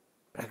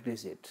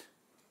practice it.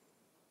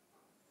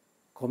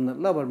 There's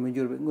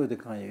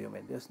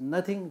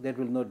nothing that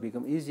will not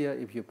become easier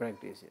if you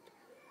practice it.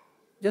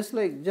 Just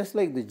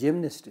like the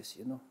gymnasts,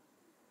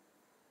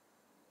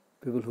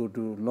 people who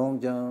do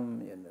long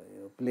jump,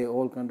 play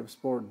all kind of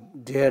sport,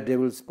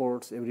 daredevil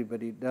sports,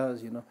 everybody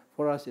does,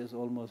 for us it's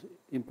almost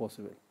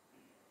impossible.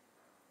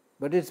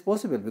 But it's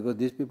possible because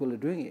these people are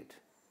doing it,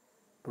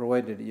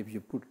 provided if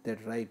you put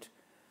that right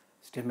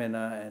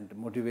stamina and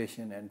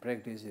motivation and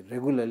practice it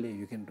regularly,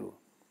 you can do.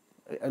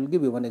 I'll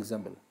give you one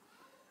example.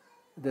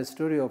 The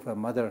story of a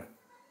mother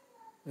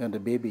and a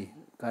baby,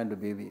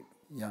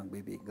 young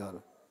baby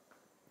girl.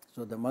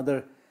 So the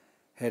mother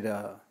had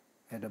a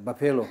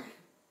buffalo.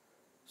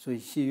 So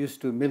she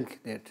used to milk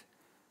that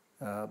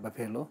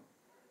buffalo,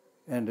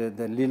 and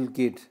the little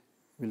kid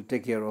will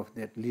take care of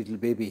that little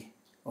baby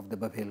of the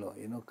buffalo,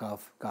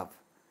 calf.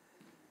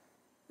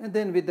 And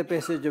then with the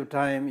passage of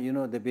time,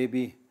 the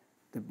baby,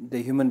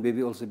 the human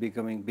baby also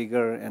becoming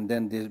bigger, and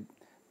then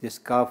this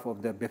calf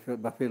of the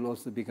buffalo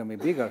also becoming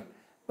bigger.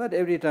 But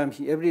every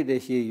day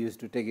she used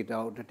to take it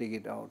out.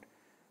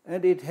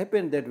 And it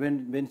happened that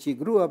when she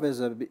grew up as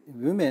a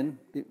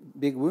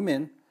big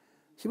woman,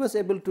 she was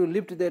able to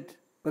lift that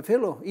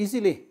buffalo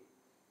easily.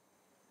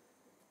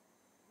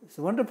 It's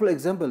a wonderful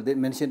example they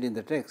mentioned in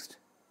the text.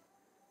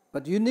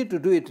 But you need to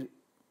do it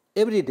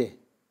every day.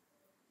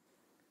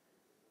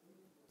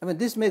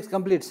 This makes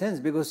complete sense,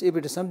 because if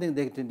it is something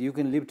that you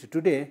can lift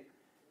today,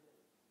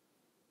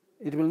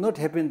 it will not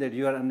happen that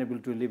you are unable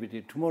to lift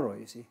it tomorrow,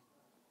 you see.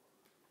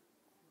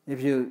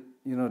 If you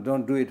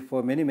don't do it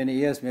for many, many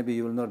years, maybe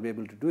you will not be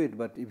able to do it,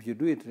 but if you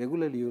do it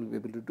regularly, you will be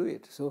able to do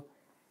it. So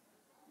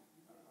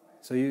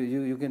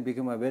you can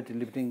become a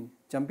weightlifting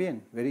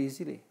champion very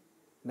easily,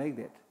 like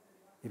that,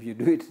 if you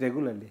do it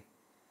regularly.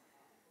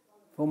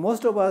 For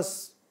most of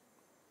us,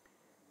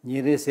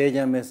 this is a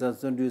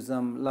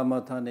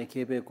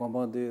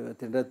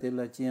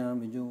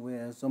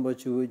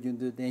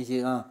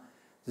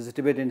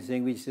Tibetan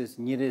saying which says,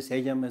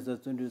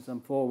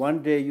 for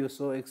one day you're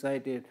so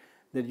excited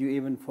that you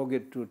even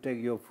forget to take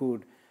your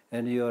food,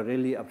 and you are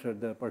really after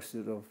the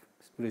pursuit of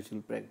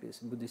spiritual practice,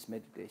 Buddhist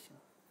meditation.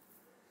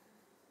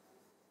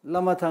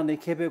 Lama Thani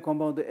Kepe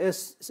compound,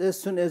 as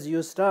soon as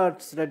you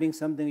start studying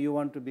something, you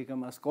want to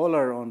become a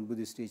scholar on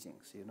Buddhist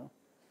teachings,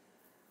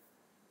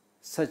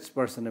 Such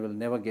person will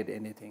never get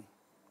anything,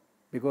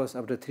 because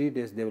after 3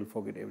 days they will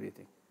forget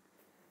everything.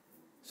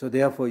 So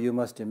therefore you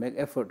must make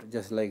effort,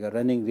 just like a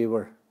running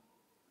river.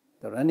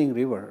 The running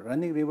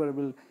river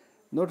will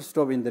not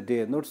stop in the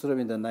day, not stop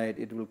in the night,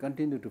 it will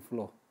continue to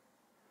flow.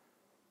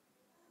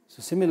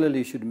 So similarly,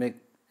 you should make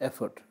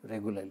effort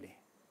regularly.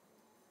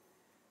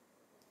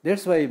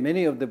 That's why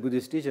many of the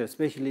Buddhist teachers,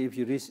 especially if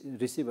you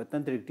receive a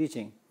tantric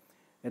teaching,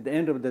 at the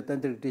end of the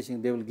tantric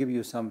teaching, they will give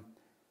you some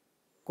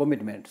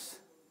commitments,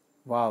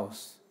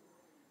 vows.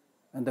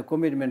 And the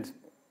commitment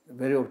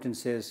very often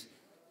says,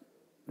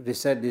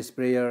 recite this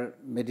prayer,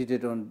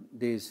 meditate on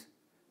this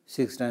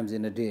 6 times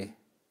in a day.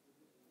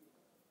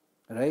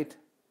 Right?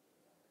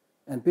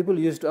 And people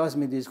used to ask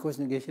me this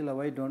question, Geshe-la,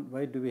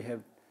 why do we have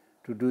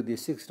to do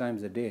this 6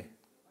 times a day?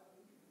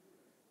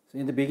 So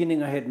in the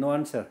beginning I had no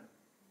answer.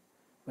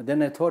 But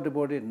then I thought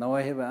about it, now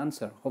I have an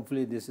answer.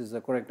 Hopefully this is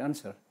the correct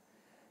answer.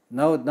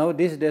 Now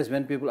these days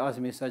when people ask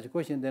me such a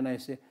question, then I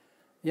say,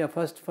 yeah,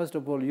 first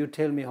of all, you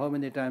tell me how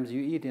many times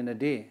you eat in a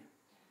day.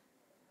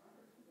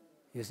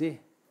 You see?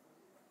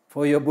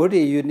 For your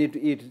body, you need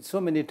to eat so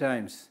many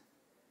times.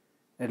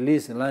 At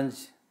least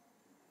lunch,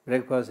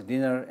 breakfast,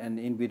 dinner, and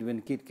in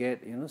between Kit Kat,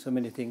 so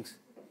many things.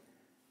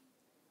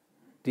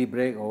 Tea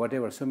break or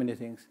whatever, so many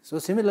things. So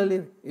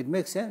similarly, it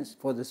makes sense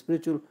for the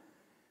spiritual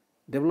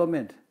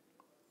development.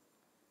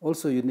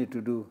 Also you need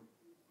to do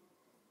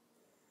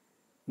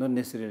not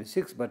necessarily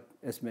 6, but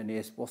as many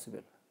as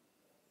possible.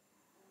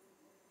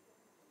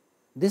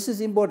 This is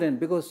important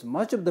because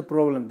much of the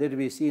problem that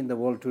we see in the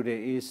world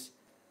today is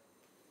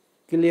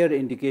clear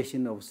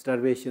indication of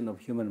starvation of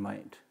human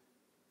mind.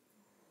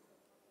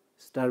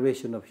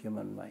 Starvation of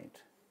human mind.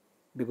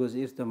 Because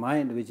it's the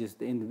mind which is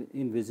the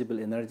invisible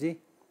energy.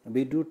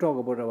 We do talk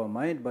about our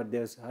mind, but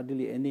there's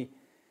hardly any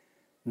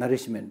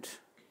nourishment,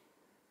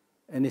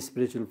 any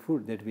spiritual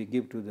food that we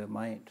give to the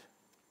mind.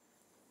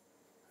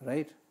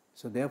 Right?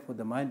 So therefore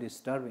the mind is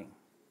starving.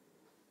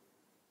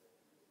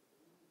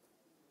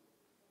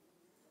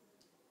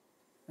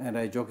 And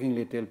I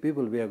jokingly tell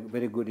people we are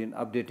very good in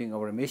updating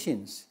our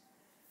machines.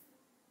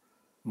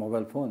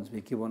 Mobile phones, we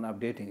keep on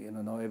updating.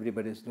 Now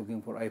everybody is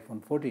looking for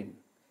iPhone 14,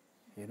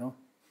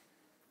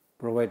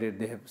 provided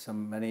they have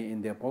some money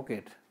in their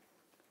pocket.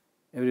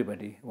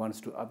 Everybody wants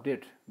to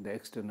update the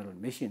external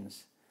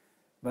machines.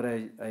 But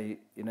I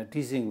in a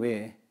teasing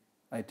way,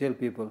 I tell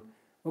people,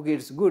 okay,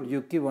 it's good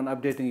you keep on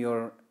updating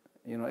your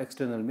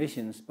external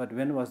machines, but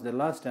when was the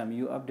last time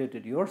you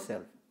updated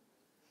yourself?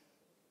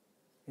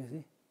 You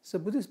see? So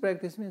Buddhist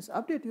practice means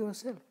update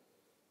yourself.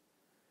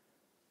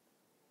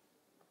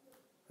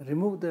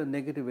 Remove the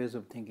negative ways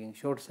of thinking,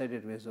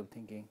 short-sighted ways of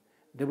thinking.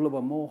 Develop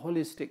a more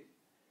holistic.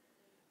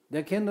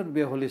 There cannot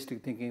be a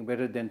holistic thinking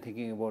better than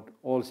thinking about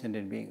all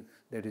sentient beings.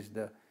 That is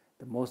the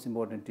most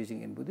important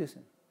teaching in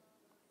Buddhism.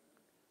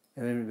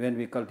 And when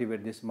we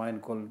cultivate this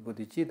mind called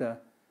bodhicitta,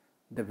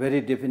 the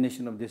very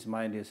definition of this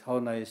mind is how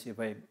nice if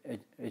I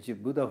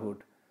achieve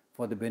Buddhahood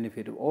for the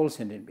benefit of all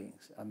sentient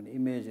beings. I mean,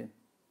 imagine,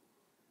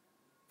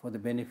 for the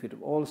benefit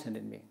of all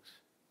sentient beings.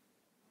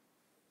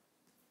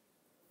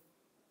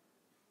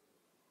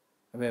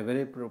 We are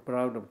very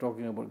proud of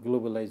talking about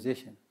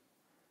globalization.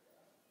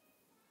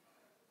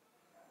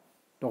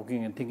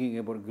 Talking and thinking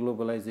about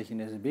globalization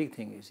is a big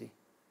thing, you see.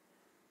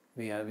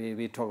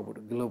 We talk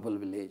about global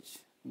village,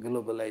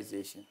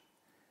 globalization.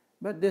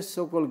 But this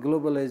so-called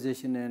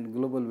globalization and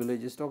global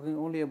village is talking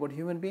only about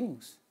human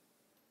beings.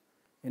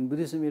 In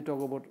Buddhism, we talk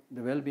about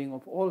the well-being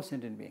of all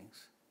sentient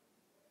beings.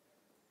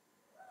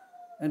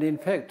 And in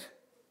fact,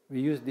 we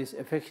use this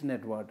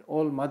affectionate word,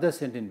 all mother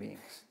sentient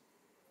beings.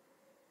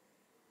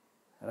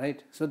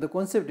 Right? So the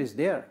concept is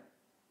there.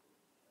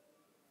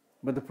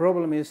 But the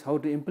problem is how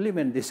to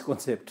implement this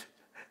concept.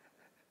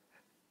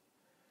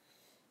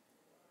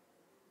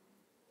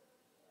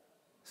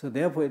 So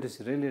therefore it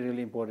is really,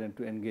 really important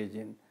to engage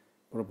in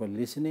proper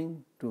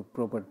listening to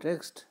proper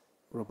text,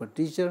 proper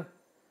teacher,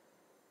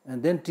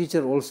 and then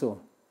teacher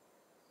also.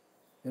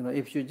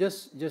 If you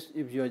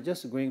are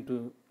just going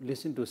to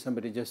listen to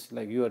somebody just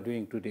like you are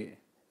doing today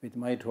with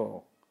my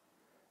talk,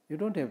 you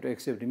don't have to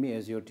accept me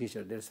as your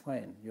teacher. That's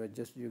fine.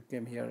 You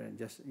came here and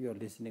you are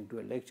listening to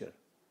a lecture.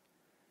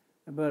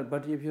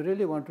 But if you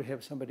really want to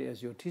have somebody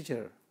as your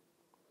teacher,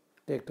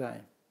 take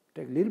time,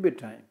 take a little bit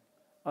time,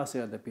 ask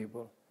other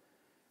people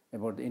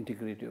about the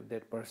integrity of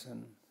that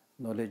person,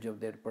 knowledge of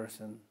that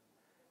person,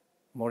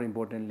 more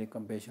importantly,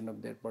 compassion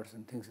of that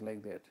person, things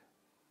like that.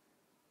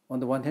 On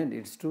the one hand,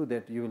 it's true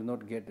that you will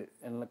not get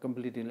a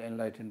completely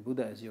enlightened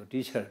Buddha as your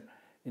teacher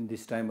in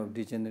this time of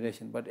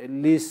degeneration, but at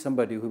least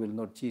somebody who will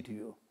not cheat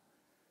you,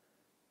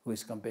 who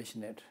is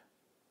compassionate.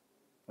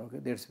 Okay,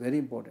 that's very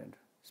important,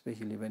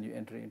 especially when you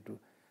enter into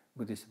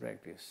Buddhist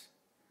practice.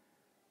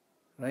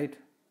 Right?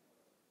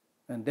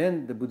 And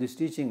then the Buddhist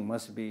teaching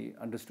must be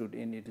understood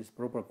in its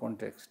proper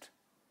context.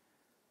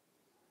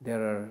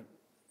 There are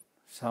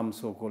some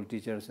so-called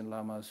teachers and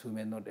lamas who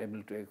may not be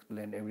able to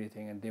explain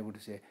everything, and they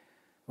would say,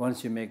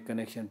 once you make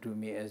connection to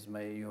me as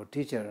your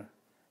teacher,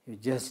 you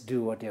just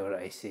do whatever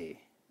I say.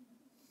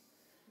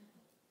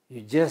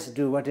 You just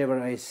do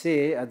whatever I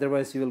say,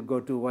 otherwise you will go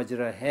to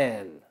Vajra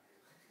hell.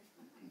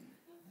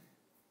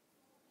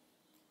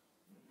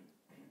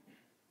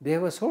 They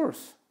have a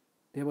source.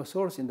 They have a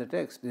source in the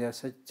text. There are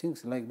such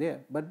things like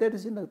that. But that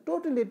is in a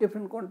totally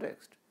different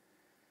context.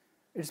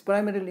 It's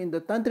primarily in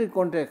the tantric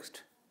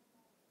context,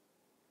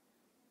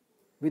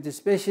 with the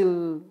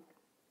special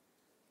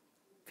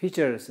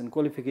features and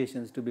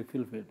qualifications to be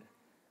fulfilled.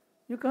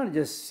 You can't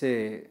just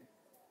say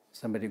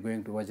somebody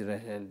going to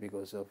Vajra hell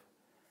because of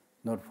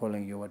not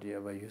following you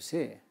whatever you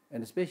say.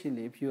 And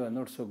especially if you are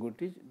not so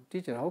good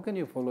teacher, how can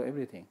you follow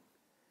everything?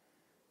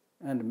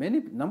 And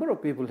number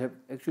of people have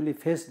actually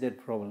faced that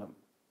problem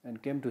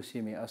and came to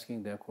see me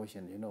asking their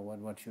question,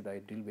 what should I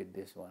deal with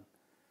this one?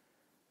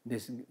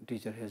 This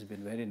teacher has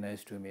been very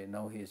nice to me,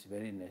 now he is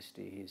very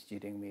nasty, he is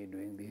cheating me,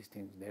 doing these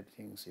things, that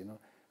things,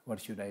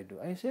 what should I do?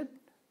 I said,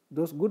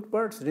 those good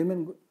parts,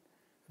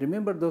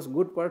 remember those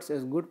good parts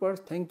as good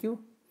parts, thank you.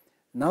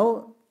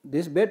 Now,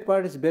 this bad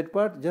part is bad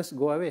part, just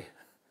go away.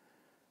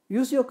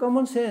 Use your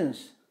common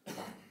sense.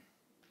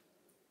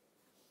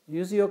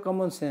 Use your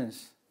common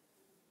sense.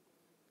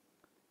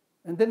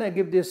 And then I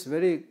give this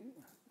very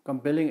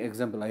compelling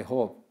example, I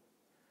hope,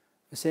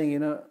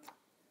 saying,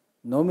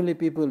 normally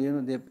people,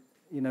 they're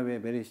in a way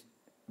very,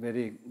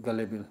 very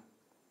gullible.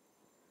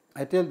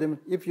 I tell them,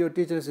 if your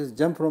teacher says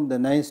jump from the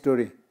 9th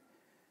story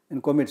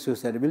and commit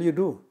suicide, will you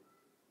do?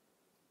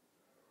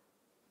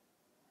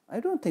 I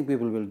don't think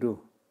people will do.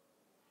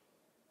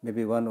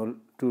 Maybe 1 or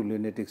 2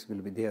 lunatics will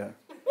be there.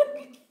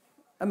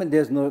 I mean,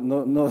 there's no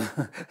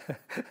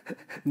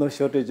no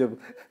shortage of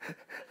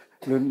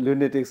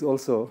lunatics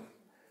also.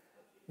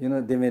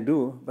 They may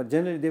do, but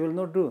generally they will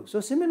not do.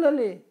 So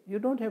similarly, you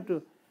don't have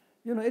to,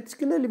 it's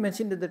clearly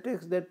mentioned in the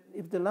text that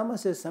if the Lama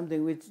says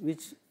something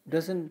which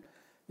doesn't,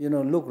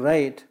 look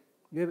right,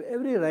 you have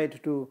every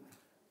right to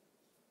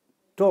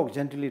talk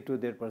gently to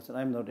that person.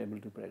 I'm not able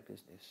to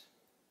practice this.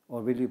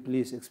 Or will you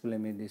please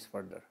explain me this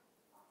further?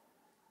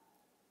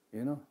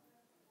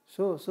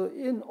 So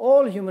in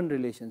all human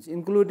relations,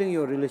 including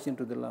your relation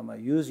to the Lama,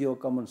 use your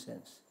common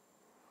sense.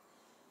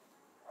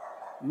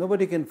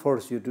 Nobody can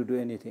force you to do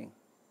anything.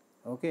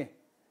 Okay?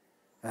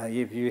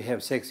 If you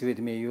have sex with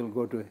me, you will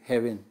go to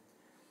heaven.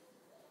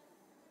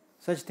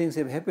 Such things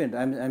have happened.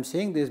 I'm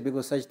saying this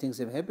because such things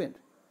have happened.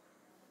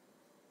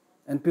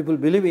 And people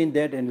believe in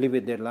that and live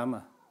with their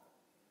Lama.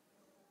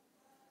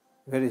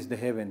 Where is the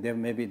heaven? There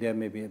may be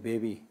a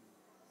baby.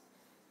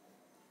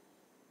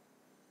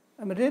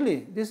 I mean,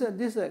 really,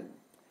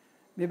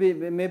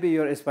 maybe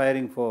you're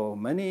aspiring for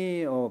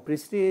money or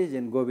prestige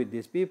and go with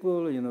these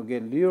people,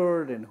 get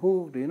lured and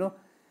hooked,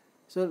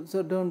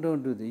 So don't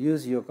do this.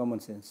 Use your common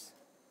sense.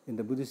 In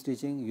the Buddhist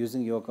teaching,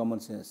 using your common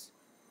sense,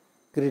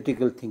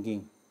 critical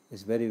thinking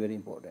is very, very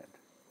important.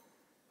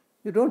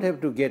 You don't have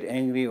to get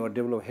angry or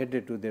develop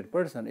hatred to that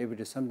person. If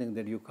it is something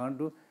that you can't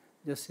do,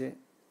 just say,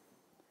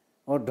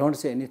 or don't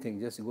say anything,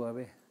 just go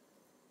away.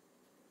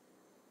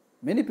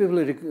 Many people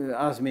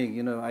ask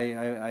me,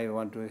 I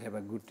want to have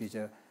a good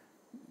teacher.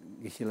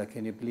 Geshe Lhakdor,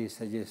 can you please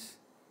suggest?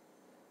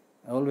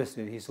 I always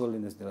say, His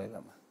Holiness Dalai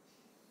Lama.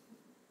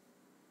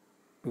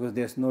 Because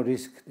there's no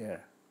risk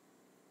there.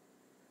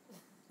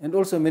 And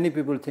also many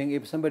people think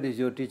if somebody is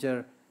your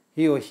teacher,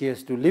 he or she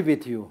has to live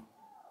with you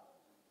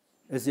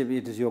as if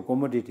it is your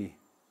commodity.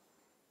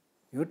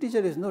 Your teacher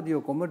is not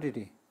your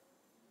commodity.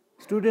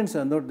 Students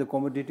are not the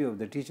commodity of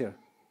the teacher.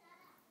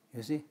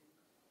 You see?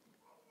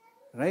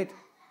 Right?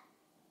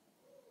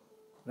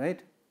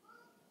 Right?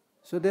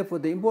 So therefore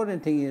the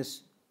important thing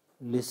is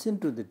listen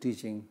to the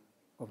teaching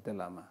of the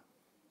Lama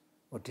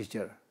or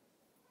teacher.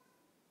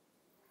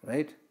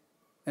 Right?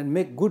 And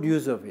make good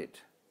use of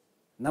it.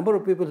 Number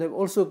of people have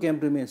also come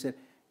to me and said,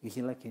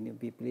 Geshe Lhakdor, can you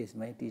be please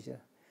my teacher?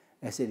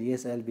 I said,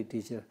 yes, I'll be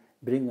teacher.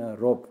 Bring a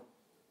rope.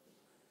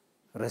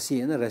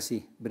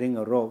 Rasi, bring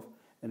a rope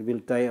and we'll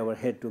tie our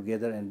head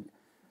together and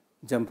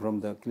jump from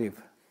the cliff.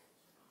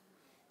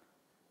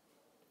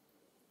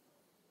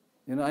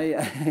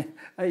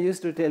 I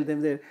used to tell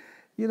them that,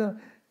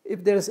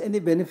 if there's any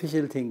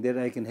beneficial thing that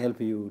I can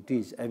help you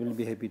teach, I will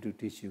be happy to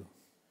teach you.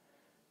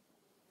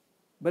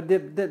 But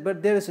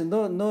there is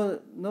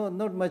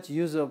not much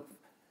use of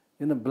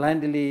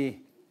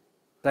blindly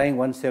tying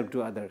oneself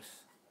to others.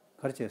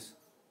 Kharches.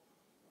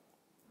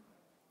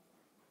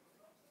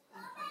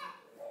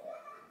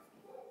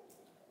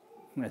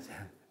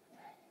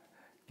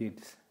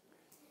 Kids.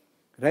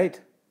 Right?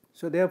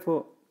 So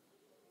therefore,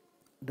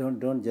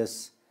 don't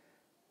just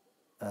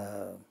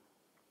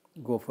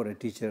go for a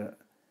teacher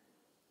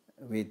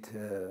with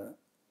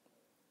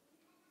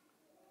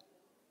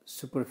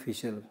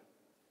superficial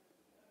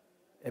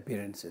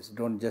appearances.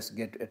 Don't just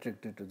get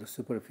attracted to the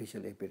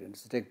superficial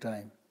appearance. Take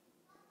time.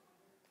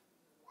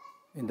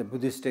 In the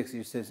Buddhist text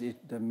it says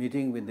the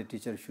meeting with the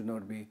teacher should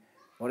not be,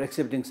 or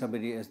accepting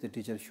somebody as the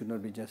teacher should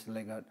not be just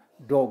like a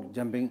dog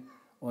jumping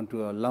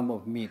onto a lump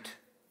of meat.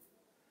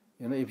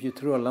 If you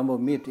throw a lump of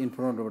meat in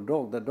front of a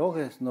dog, the dog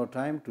has no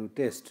time to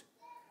taste.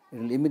 It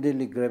will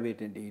immediately grab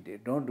it and eat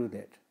it. Don't do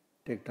that.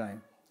 Take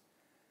time.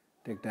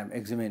 Take time,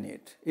 examine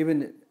it.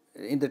 Even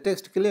in the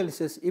text clearly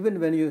says,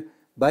 even when you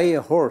buy a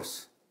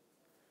horse,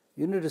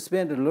 you need to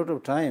spend a lot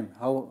of time.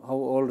 How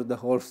old the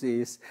horse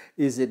is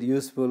it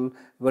useful,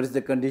 what is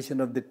the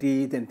condition of the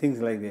teeth and things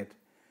like that.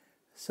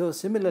 So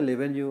similarly,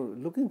 when you're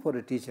looking for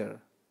a teacher,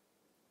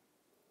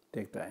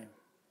 take time.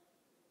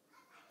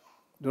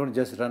 Don't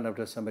just run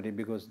after somebody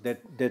because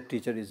that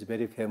teacher is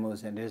very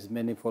famous and has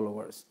many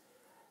followers.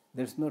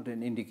 That's not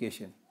an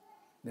indication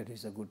that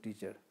he's a good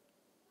teacher.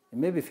 He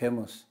may be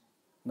famous,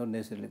 not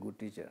necessarily a good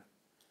teacher.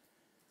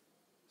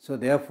 So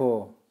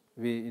therefore,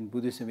 in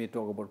Buddhism we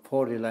talk about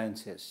 4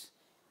 reliances.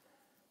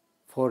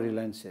 4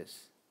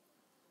 reliances.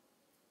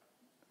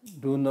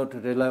 Do not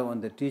rely on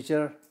the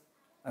teacher,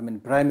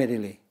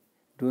 primarily.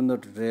 Do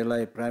not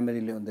rely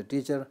primarily on the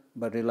teacher,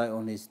 but rely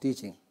on his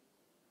teaching.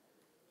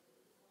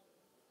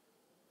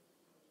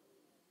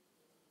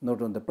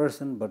 Not on the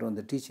person, but on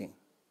the teaching.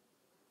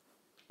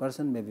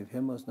 Person may be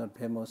famous, not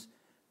famous,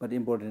 but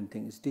important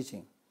thing is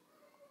teaching.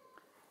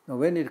 Now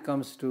when it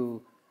comes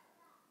to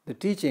the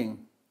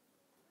teaching,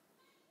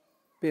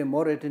 pay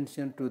more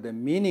attention to the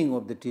meaning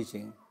of the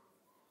teaching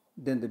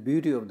than the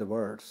beauty of the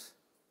words.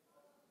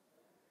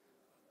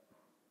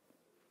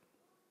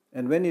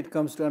 And when it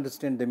comes to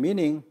understand the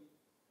meaning,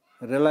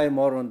 rely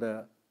more on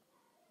the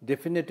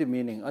definitive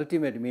meaning,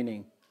 ultimate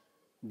meaning,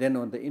 than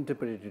on the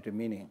interpretative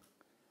meaning.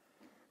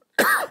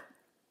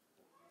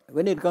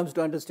 When it comes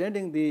to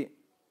understanding the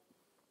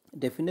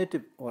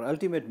definitive or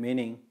ultimate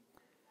meaning,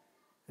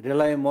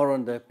 rely more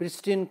on the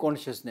pristine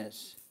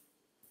consciousness,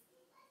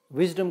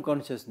 wisdom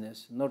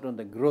consciousness, not on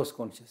the gross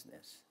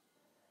consciousness.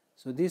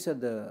 So these are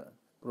the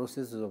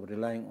processes of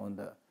relying on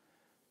the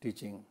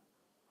teaching,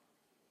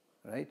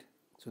 right?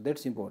 So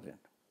that's important.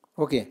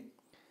 Okay.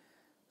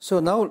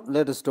 So now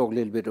let us talk a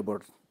little bit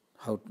about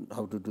how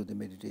to do the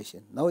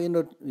meditation. Now,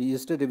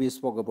 yesterday we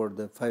spoke about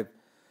the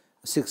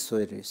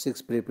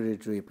six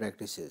preparatory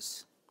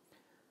practices.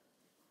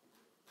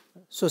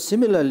 So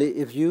similarly,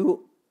 if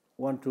you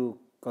want to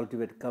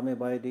cultivate calm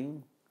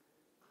abiding,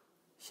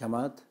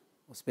 shamat,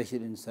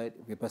 special insight,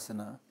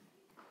 vipassana,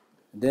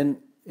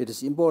 then it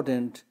is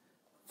important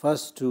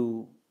first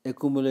to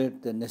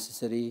accumulate the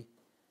necessary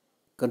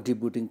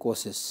contributing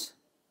causes.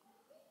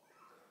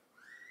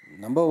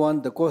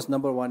 The cause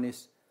number one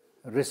is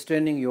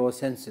restraining your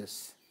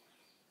senses.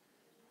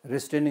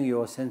 Restraining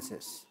your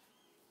senses.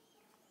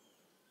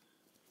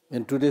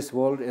 In today's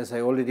world, as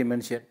I already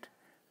mentioned,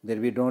 that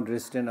we don't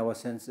restrain our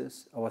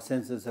senses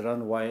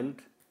run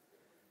wild,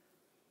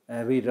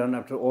 we run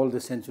after all the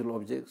sensual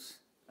objects,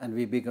 and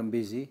we become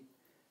busy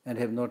and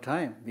have no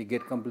time. We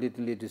get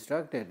completely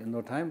distracted and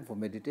no time for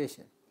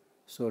meditation.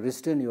 So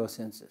restrain your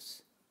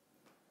senses.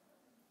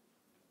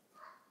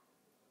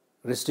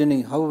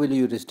 How will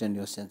you restrain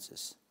your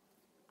senses?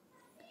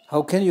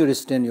 How can you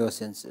restrain your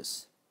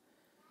senses?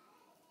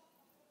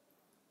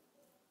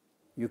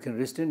 You can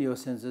restrain your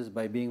senses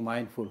by being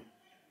mindful,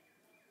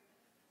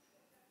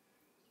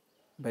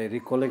 by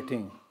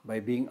recollecting, by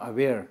being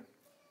aware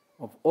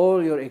of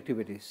all your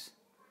activities.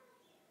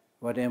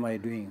 What am I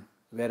doing?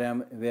 Where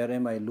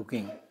am I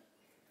looking?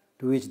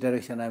 To which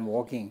direction I am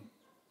walking?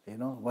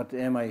 What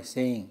am I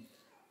saying?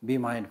 Be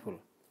mindful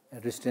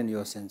and restrain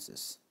your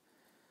senses.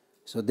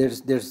 So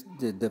there's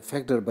the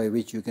factor by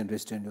which you can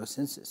restrain your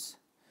senses.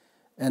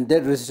 And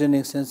that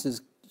restraining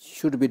senses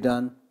should be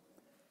done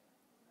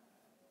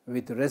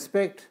with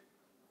respect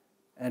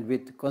and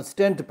with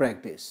constant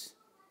practice.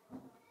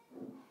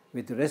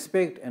 With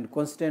respect and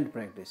constant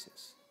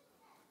practices.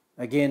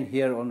 Again,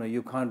 here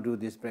you can't do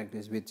this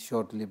practice with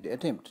short-lived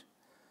attempt.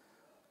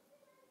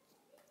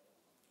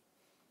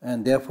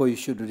 And therefore you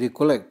should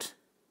recollect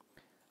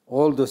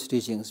all those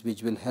teachings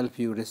which will help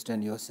you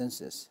restrain your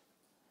senses.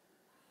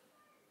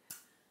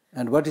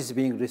 And what is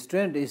being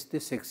restrained is the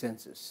 6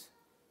 senses.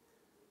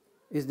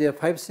 Is there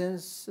 5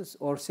 senses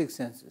or 6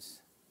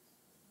 senses?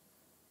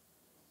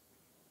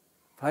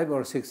 5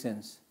 or 6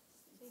 senses?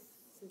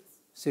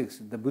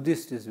 6. The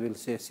Buddhists will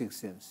say 6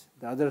 senses.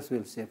 The others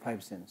will say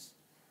 5 senses.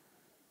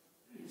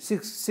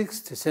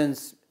 Sixth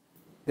sense,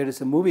 there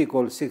is a movie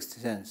called Sixth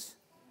Sense.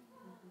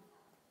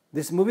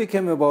 This movie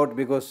came about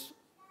because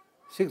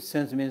 6th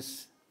sense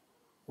means,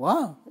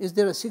 wow, is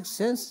there a 6th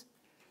sense?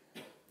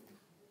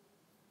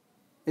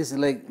 It's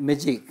like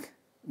magic,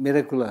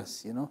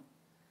 miraculous,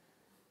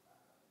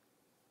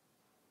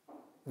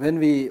 When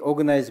we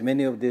organize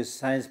many of these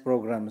science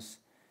programs,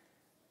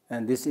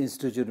 and this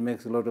institute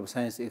makes a lot of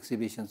science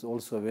exhibitions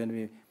also, when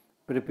we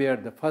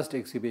prepared the first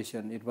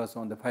exhibition, it was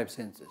on the 5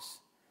 senses.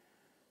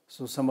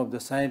 So some of the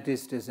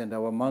scientists and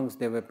our monks,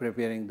 they were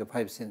preparing the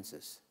 5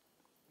 senses,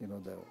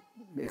 the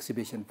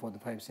exhibition for the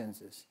 5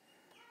 senses.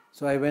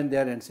 So I went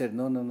there and said,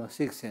 no,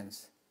 6th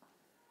sense.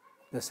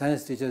 The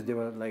science teachers, they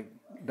were like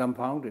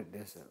dumbfounded.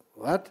 They said,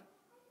 what?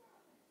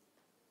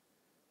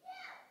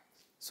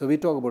 So we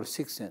talk about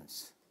 6th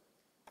sense.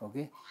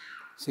 Okay?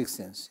 6th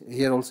sense.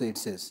 Here also it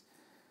says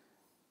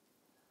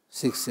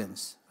 6th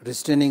sense,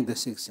 restraining the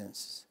 6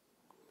 senses.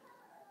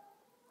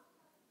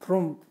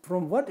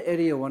 From what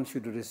area one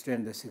should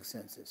restrain the six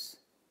senses?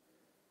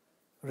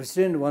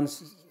 Restrain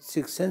one's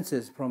six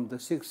senses from the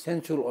six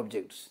sensual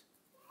objects.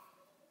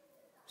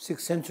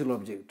 Six sensual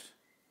objects.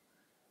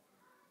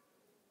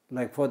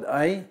 Like for the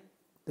eye,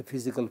 the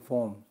physical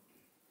form.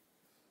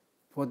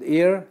 For the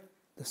ear,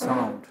 the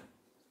sound.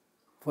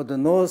 For the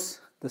nose,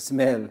 the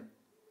smell.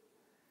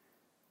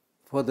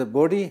 For the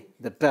body,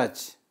 the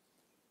touch.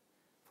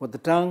 For the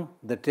tongue,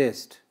 the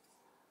taste.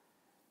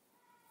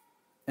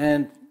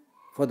 And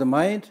for the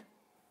mind,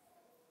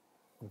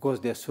 of course,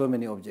 there are so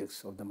many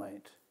objects of the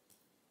mind.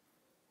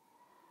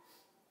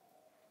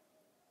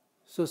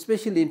 So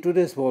especially in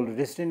today's world,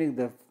 restraining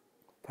the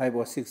 5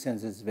 or 6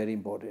 senses is very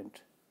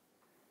important.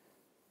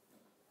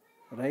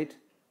 Right?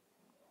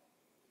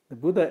 The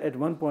Buddha at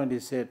one point he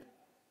said,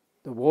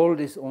 the world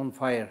is on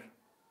fire.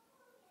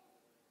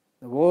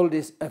 The world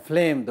is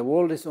aflame, the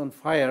world is on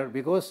fire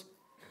because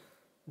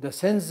the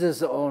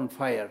senses are on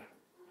fire.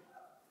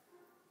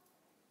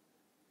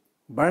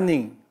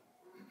 Burning.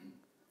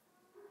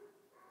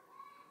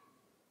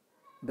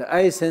 The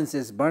eye sense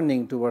is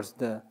burning towards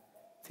the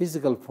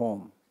physical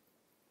form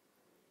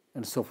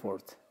and so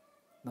forth.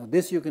 Now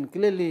this you can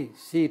clearly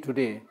see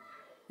today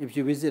if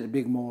you visit a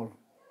big mall.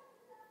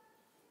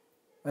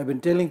 I've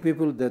been telling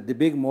people that the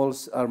big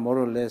malls are more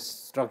or less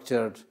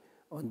structured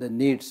on the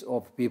needs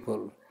of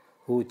people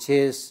who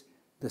chase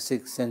the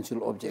 6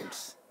 sensual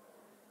objects.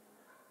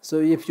 So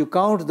if you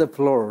count the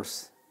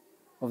floors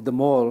of the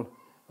mall,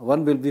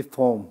 one will be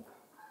form,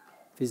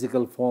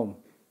 physical form.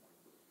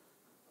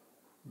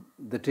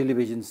 The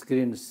television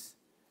screens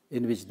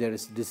in which there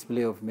is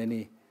display of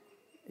many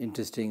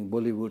interesting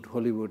Bollywood,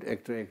 Hollywood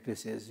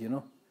actresses,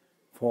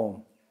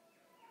 form.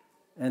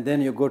 And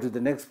then you go to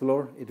the next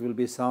floor, it will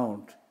be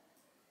sound,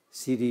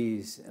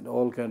 CDs and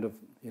all kind of,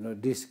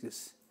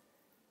 discs,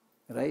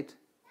 right?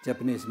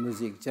 Japanese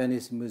music,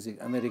 Chinese music,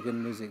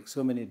 American music,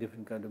 so many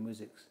different kind of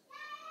musics.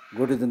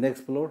 Go to the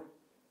next floor,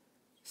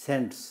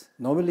 scents.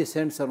 Normally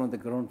scents are on the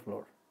ground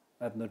floor.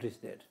 I've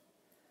noticed that.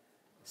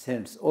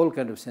 Scents, all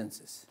kind of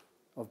senses,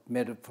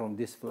 made from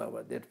this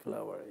flower, that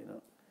flower,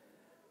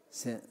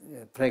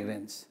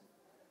 fragrance.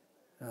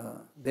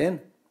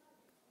 Then,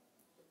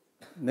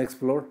 next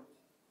floor,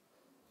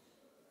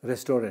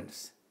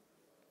 restaurants.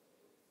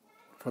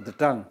 For the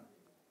tongue,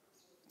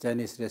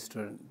 Chinese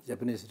restaurant,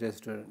 Japanese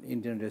restaurant,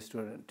 Indian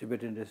restaurant,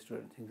 Tibetan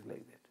restaurant, things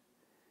like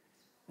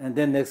that. And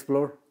then next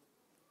floor,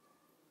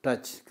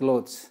 touch,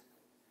 clothes.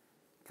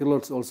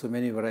 Clothes also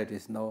many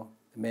varieties now,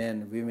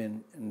 men,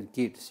 women, and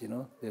kids,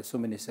 there are so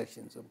many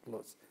sections of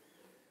clothes.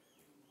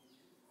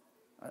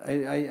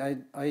 I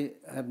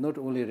have not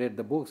only read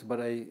the books, but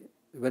I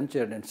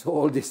ventured and saw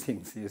all these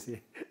things, you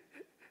see.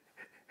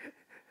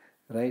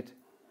 Right?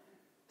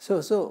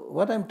 So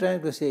what I'm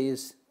trying to say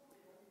is,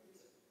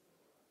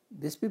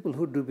 these people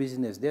who do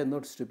business, they are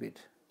not stupid.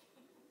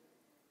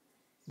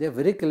 They are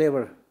very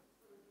clever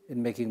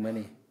in making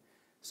money.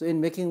 So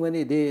in making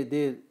money,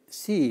 they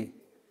see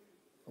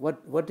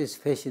what is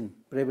fashion,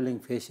 prevailing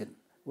fashion.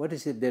 What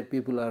is it that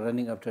people are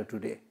running after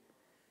today,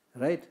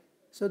 right?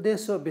 So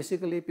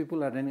basically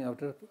people are running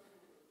after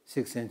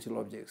 6 sensual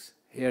objects.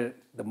 Here,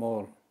 the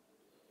mall.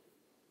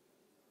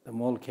 The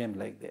mall came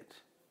like that.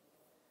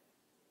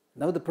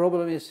 Now the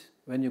problem is,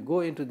 when you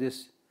go into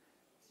this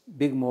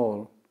big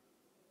mall,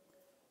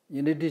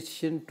 in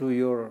addition to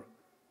your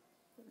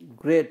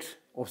great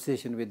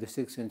obsession with the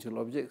 6 sensual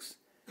objects,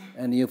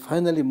 and you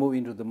finally move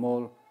into the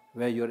mall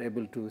where you are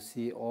able to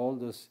see all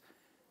those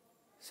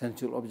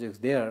sensual objects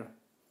there,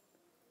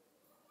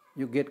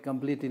 you get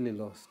completely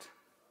lost.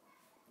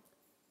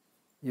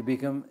 You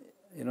become,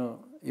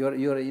 you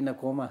are in a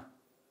coma.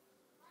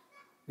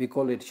 We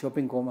call it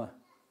shopping coma.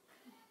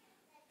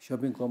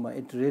 Shopping coma.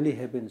 It really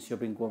happens,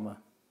 shopping coma.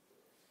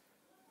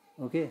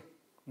 Okay?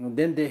 And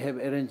then they have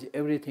arranged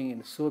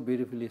everything so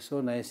beautifully,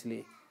 so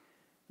nicely.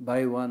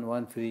 Buy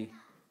one free.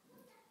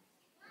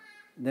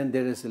 Then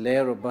there is a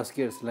layer of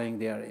baskets lying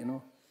there,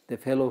 The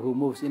fellow who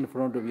moves in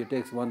front of you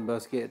takes one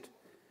basket.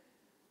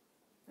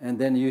 And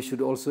then you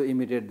should also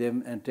imitate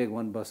them and take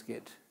one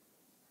basket.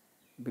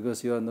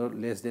 Because you are not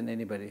less than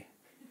anybody.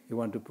 You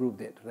want to prove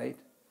that, right?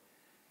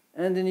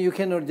 And then you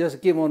cannot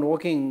just keep on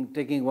walking,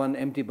 taking one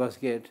empty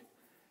basket.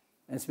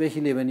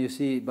 Especially when you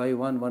see buy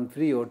one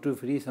free or 2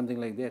 free, something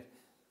like that.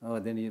 Oh,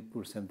 then you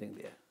put something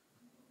there.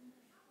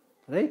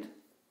 Right?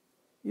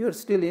 You are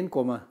still in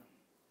coma.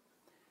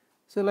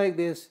 So like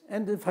this.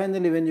 And then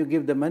finally when you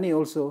give the money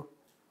also,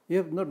 you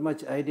have not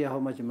much idea how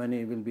much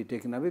money will be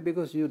taken away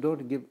because you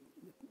don't give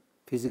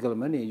physical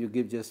money, you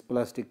give just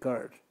plastic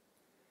card.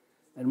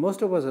 And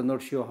most of us are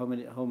not sure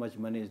how much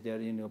money is there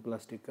in your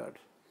plastic card.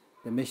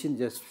 The machine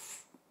just,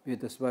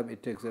 with a swipe,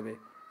 it takes away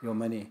your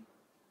money.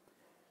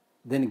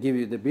 Then give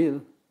you the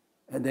bill,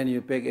 and then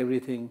you pack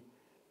everything,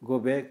 go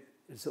back.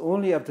 It's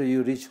only after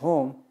you reach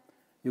home,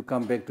 you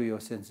come back to your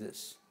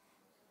senses.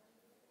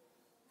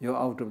 You're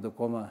out of the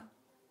coma.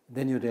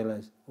 Then you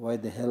realize, why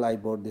the hell I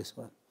bought this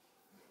one?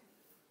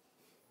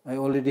 I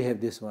already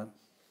have this one.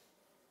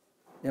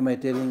 Am I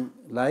telling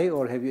lie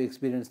or have you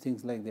experienced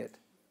things like that?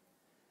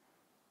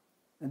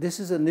 And this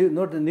is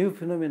not a new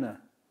phenomena.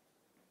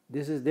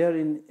 This is there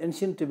in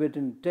ancient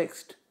Tibetan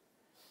text.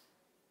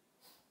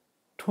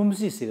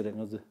 Thomsi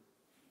sigrang,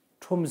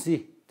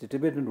 Thomsi, the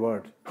Tibetan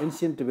word,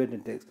 ancient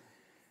Tibetan text.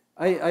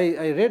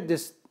 I read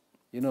this,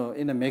 in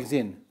a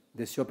magazine,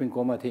 this shopping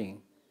coma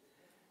thing.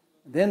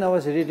 Then I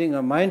was reading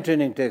a mind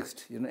training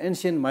text,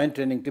 ancient mind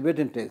training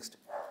Tibetan text.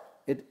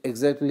 It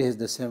exactly has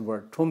the same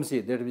word,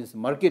 Thomsi, that means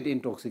market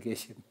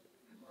intoxication.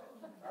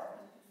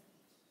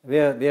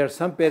 Where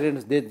some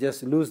parents, they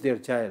just lose their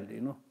child,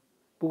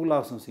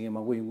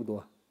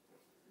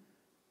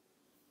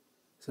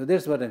 So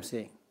that's what I'm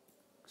saying.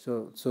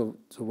 So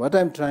what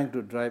I'm trying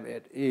to drive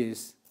at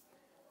is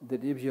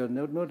that if you're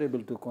not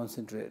able to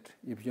concentrate,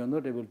 if you're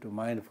not able to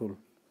mindful,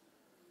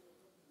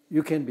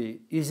 you can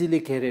be easily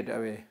carried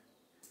away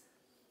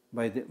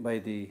by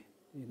the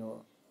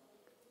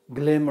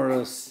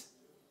glamorous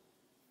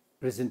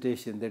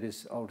presentation that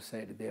is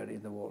outside there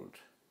in the world.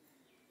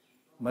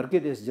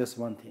 Market is just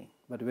one thing,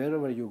 but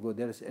wherever you go,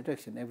 there is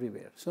attraction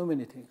everywhere. So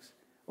many things,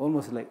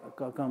 almost like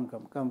come,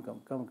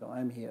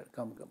 I'm here,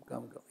 come.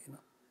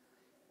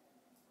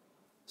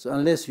 So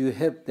unless you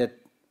have that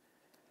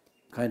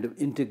kind of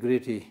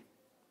integrity,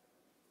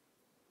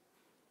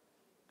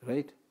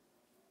 right?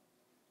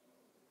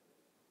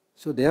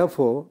 So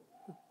therefore,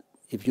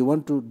 if you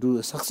want to do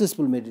a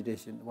successful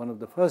meditation, one of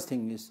the first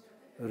things is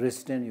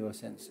restrain your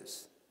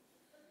senses.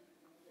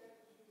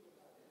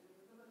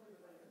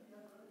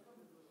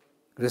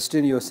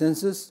 Restrain your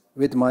senses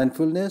with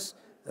mindfulness,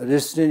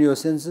 restrain your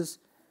senses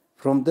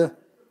from the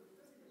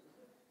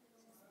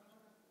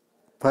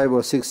 5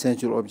 or 6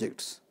 sensual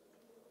objects.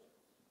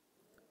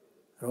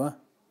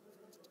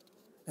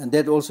 And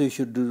that also you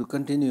should do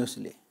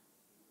continuously.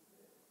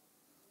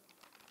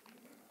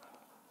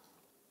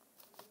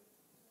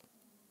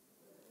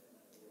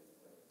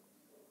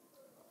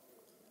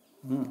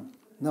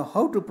 Now,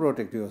 how to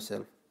protect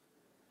yourself,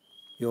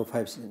 your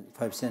five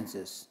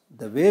senses?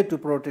 The way to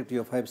protect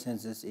your 5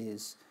 senses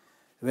is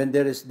when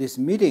there is this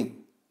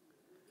meeting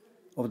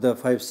of the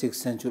 5, 6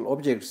 sensual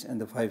objects and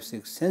the 5,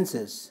 6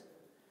 senses,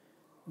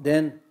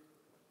 then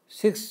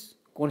 6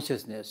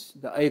 consciousness,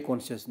 the eye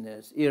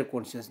consciousness, ear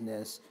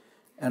consciousness,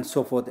 and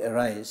so forth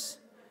arise,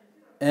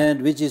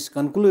 and which is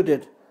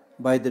concluded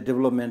by the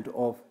development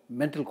of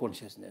mental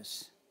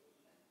consciousness.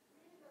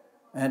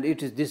 And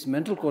it is this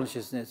mental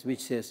consciousness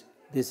which says,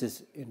 this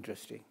is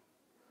interesting,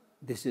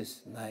 this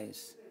is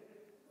nice,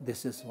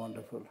 this is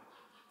wonderful.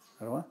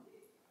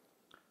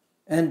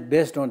 And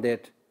based on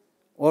that,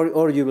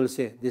 or you will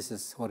say, this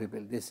is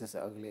horrible, this is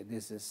ugly,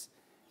 this is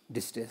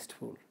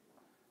distasteful.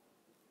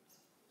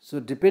 So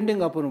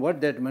depending upon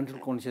what that mental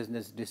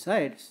consciousness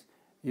decides,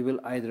 you will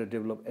either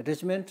develop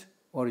attachment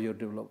or you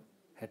develop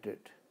hatred.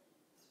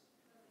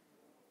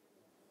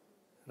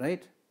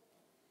 Right?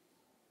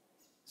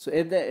 So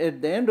at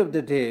the end of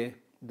the day,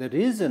 the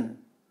reason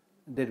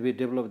that we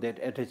develop that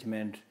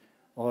attachment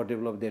or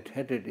develop that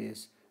hatred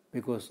is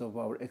because of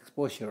our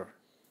exposure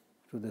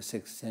to the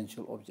 6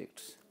 sensual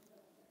objects.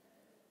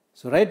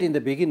 So right in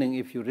the beginning,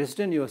 if you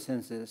restrain your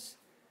senses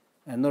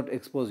and not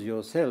expose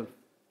yourself,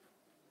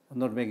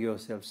 not make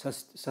yourself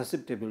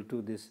susceptible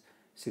to these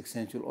 6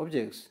 sensual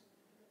objects,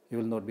 you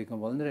will not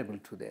become vulnerable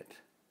to that.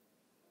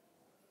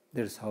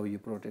 That is how you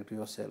protect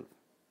yourself.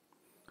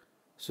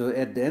 So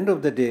at the end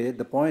of the day,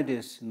 the point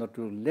is not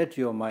to let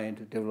your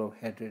mind develop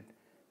hatred,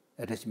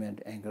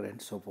 attachment, anger,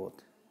 and so forth.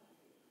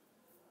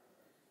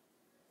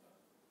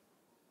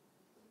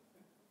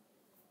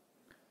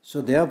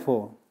 So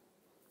therefore,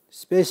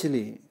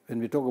 especially when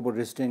we talk about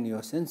restraining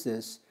your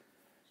senses,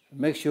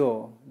 make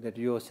sure that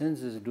your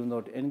senses do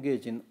not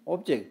engage in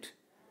object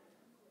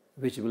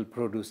which will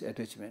produce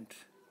attachment,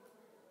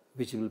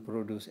 which will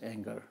produce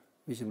anger,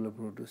 which will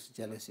produce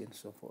jealousy and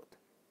so forth.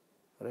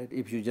 Right?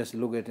 If you just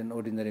look at an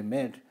ordinary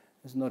mat,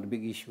 it's not a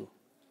big issue.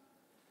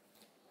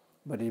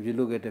 But if you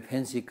look at a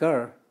fancy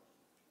car,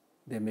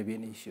 there may be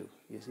an issue,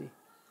 you see,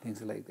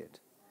 things like that.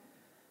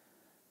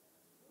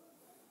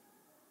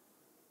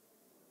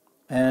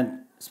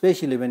 And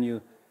especially when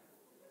you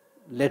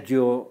let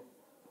your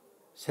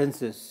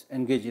senses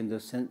engage in the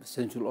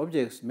sensual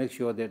objects, make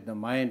sure that the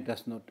mind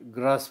does not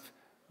grasp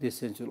these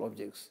sensual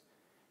objects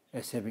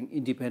as having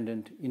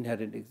independent,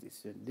 inherent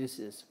existence. This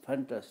is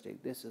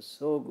fantastic, this is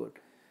so good,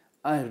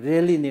 I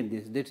really need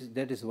this.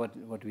 That is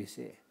what we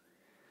say.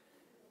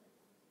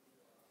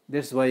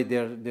 That's why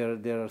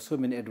there are so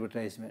many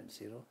advertisements,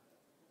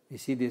 You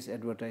see this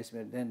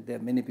advertisement, then there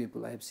are many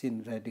people I have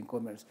seen writing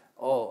comments,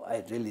 oh,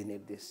 I really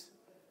need this.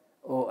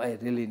 Oh, I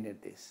really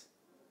need this.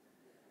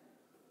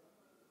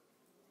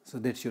 So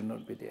that should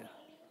not be there.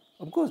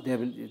 Of course,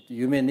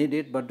 you may need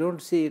it, but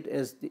don't see it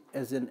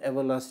as an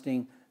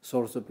everlasting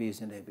source of peace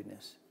and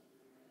happiness.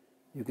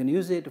 You can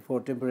use it for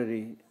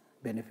temporary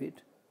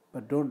benefit,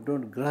 but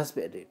don't grasp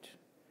at it.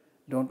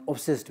 Don't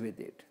obsess with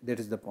it. That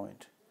is the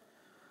point.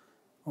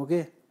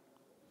 Okay?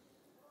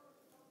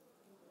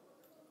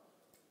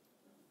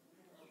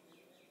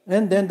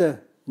 And then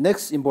the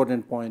next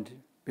important point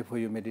before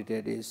you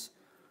meditate is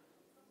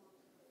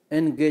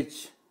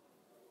engage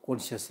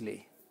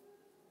consciously.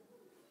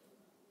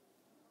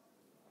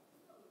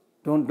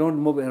 Don't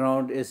move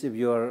around as if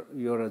you're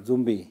a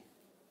zombie.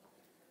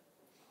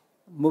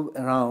 Move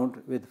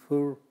around with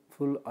full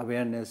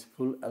awareness,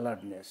 full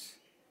alertness.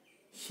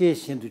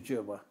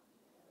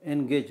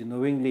 Engage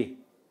knowingly.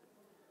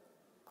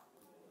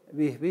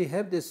 We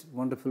have this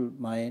wonderful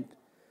mind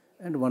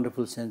and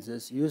wonderful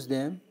senses. Use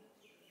them,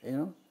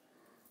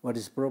 what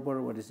is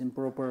proper, what is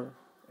improper,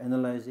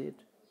 analyze it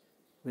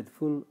with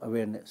full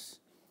awareness.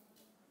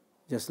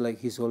 Just like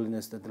His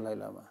Holiness the Dalai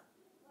Lama.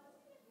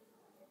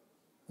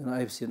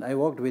 I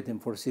walked with him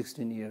for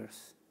 16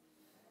 years.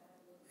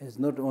 He's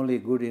not only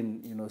good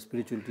in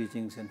spiritual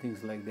teachings and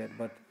things like that,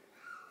 but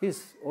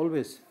he's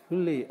always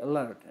fully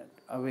alert and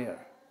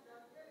aware.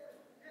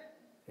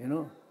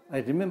 I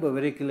remember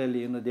very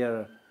clearly, there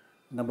are a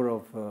number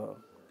of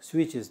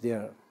switches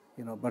there,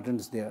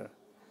 buttons there.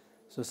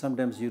 So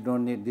sometimes you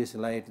don't need this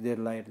light, that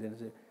light, then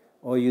say,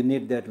 or you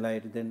need that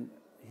light, then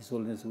His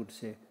Holiness would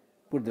say,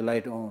 put the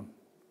light on.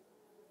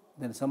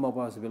 Then some of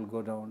us will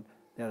go down.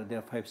 There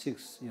are 5,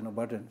 6,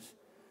 buttons.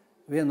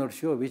 We are not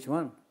sure which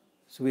one.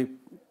 So we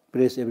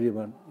press every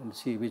one and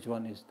see which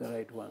one is the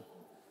right one.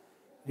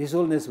 His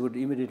Holiness would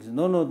immediately say,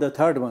 no, the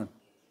third one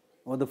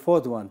or the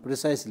fourth one,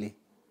 precisely.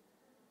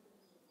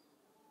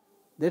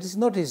 That is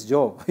not his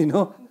job,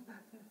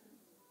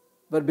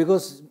 But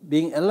because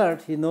being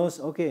alert, he knows,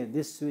 okay,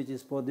 this switch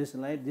is for this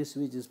light, this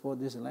switch is for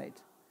this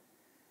light.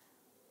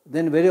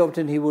 Then very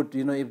often he would,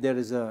 if there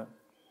is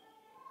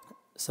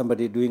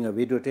somebody doing a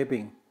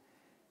videotaping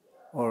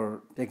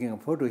or taking a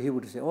photo, he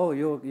would say, oh,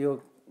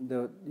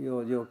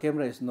 your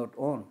camera is not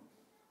on.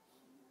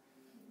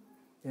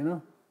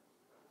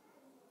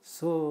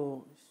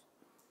 So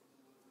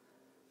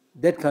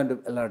that kind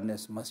of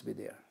alertness must be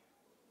there.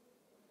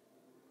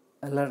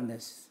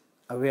 Alertness,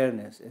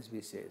 awareness, as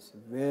we say, is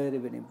very,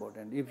 very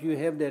important. If you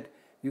have that,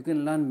 you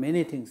can learn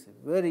many things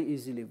very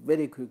easily,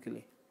 very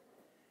quickly.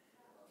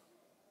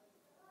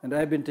 And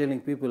I've been telling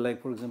people,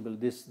 like, for example,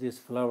 these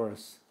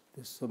flowers,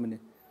 there's so many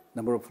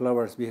number of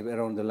flowers we have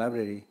around the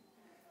library.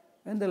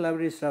 And the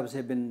library staffs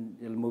have been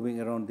moving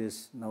around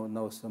this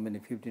now so many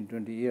 15,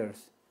 20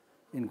 years,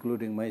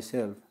 including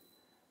myself.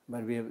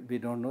 But we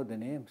don't know the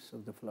names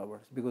of the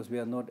flowers because we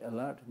are not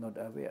alert, not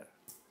aware.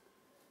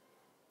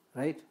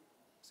 Right?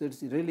 So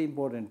it's really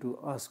important to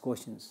ask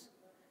questions.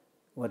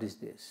 What is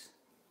this?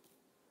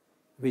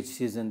 Which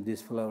season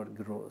this flower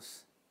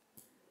grows?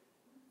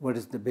 What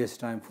is the best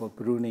time for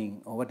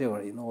pruning or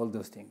whatever, all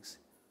those things.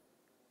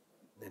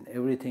 Then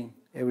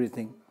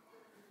everything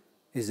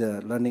is a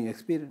learning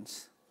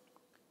experience.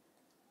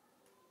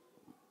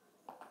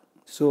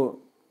 So,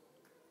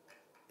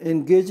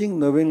 engaging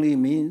knowingly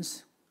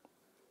means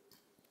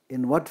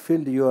in what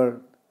field you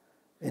are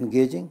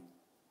engaging,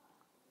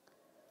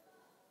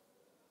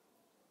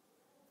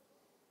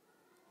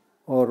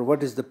 or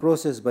what is the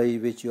process by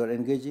which you are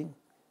engaging.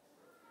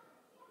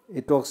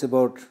 It talks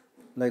about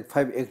like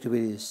 5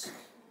 activities,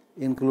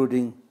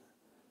 including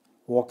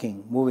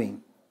walking,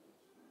 moving.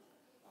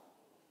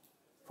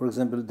 For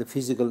example, the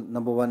physical,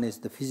 number 1 is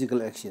the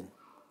physical action.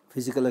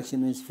 Physical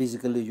action means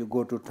physically you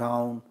go to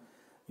town,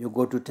 you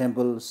go to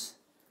temples,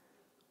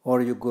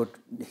 or you go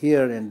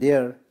here and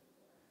there,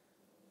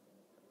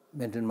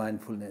 maintain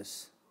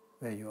mindfulness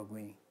where you are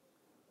going.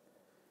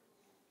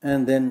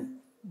 And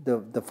then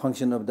the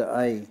function of the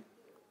eye.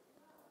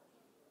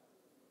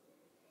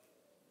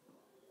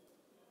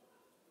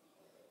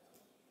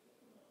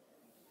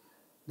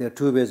 There are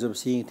 2 ways of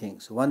seeing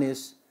things. One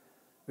is,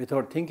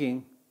 without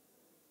thinking,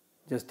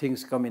 just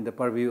things come in the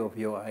purview of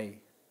your eye.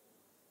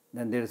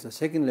 Then there is a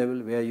second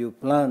level where you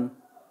plan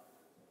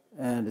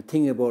and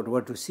think about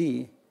what to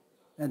see,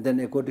 and then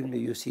accordingly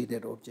you see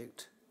that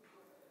object.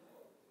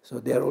 So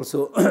there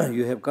also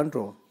you have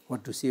control,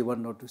 what to see, what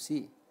not to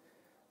see.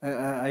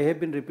 I have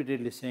been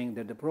repeatedly saying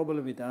that the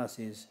problem with us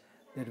is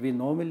that we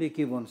normally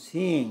keep on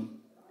seeing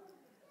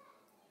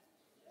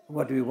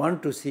what we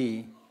want to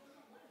see,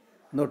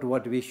 not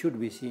what we should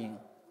be seeing.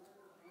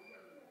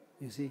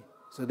 You see?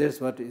 So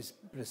that's what is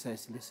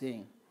precisely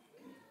saying.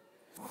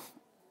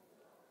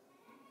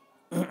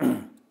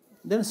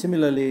 Then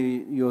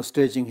similarly, your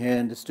stretching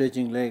hand,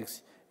 stretching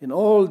legs, in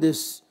all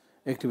these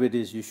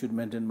activities you should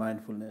maintain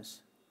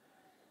mindfulness.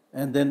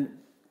 And then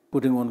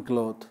putting on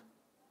cloth.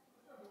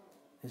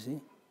 You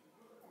see?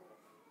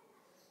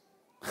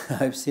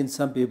 I've seen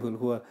some people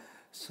who are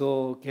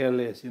so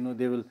careless,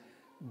 they'll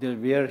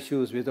wear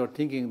shoes without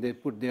thinking, they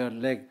put their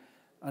leg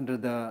under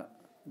the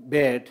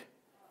bed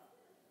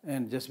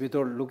and just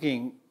without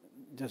looking,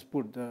 just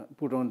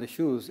put on the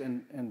shoes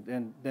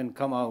and then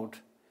come out.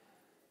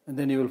 And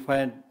then you will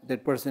find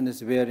that person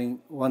is wearing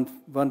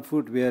one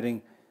foot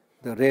wearing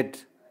the red,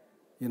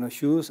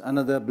 shoes,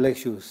 another black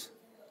shoes.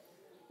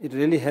 It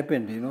really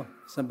happened,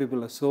 Some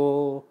people are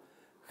so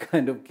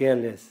kind of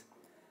careless.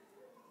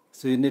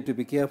 So you need to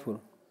be careful.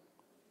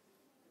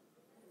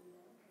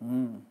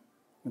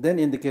 Then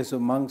in the case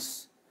of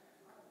monks,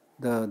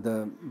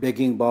 the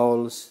begging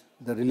bowls,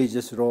 the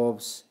religious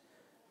robes,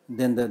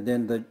 then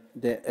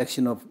the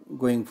action of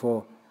going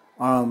for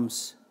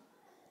alms,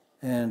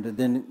 and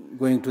then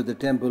going to the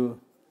temple,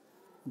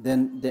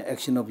 then the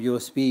action of your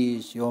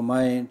speech, your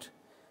mind,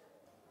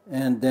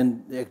 and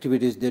then the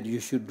activities that you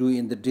should do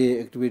in the day,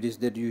 activities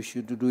that you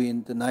should do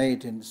in the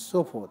night, and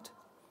so forth.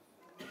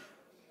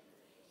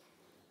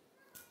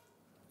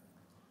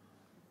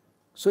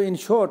 So in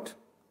short,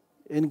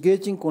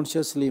 engaging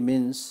consciously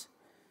means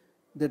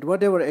that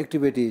whatever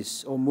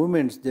activities or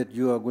movements that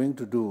you are going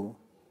to do,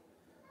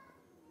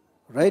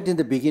 right in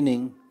the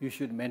beginning, you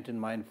should maintain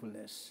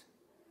mindfulness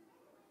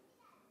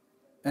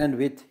and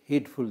with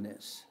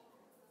heedfulness,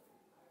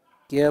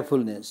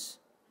 carefulness,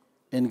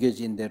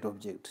 engage in that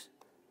object.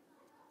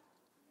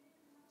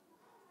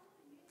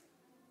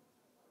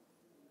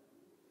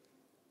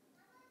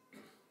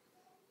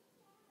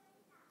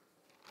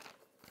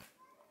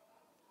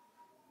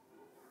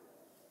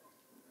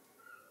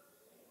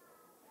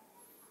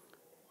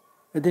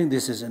 I think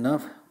this is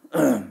enough.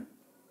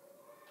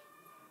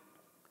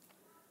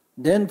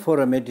 Then for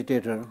a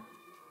meditator,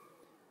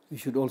 you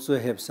should also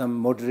have some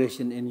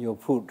moderation in your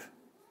food.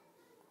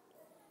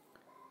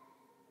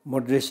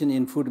 Moderation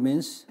in food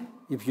means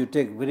if you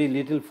take very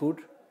little food,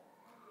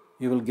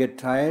 you will get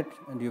tired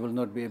and you will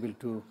not be able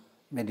to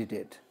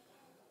meditate.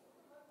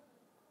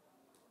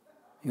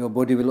 Your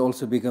body will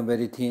also become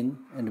very thin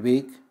and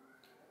weak,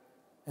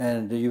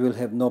 and you will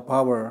have no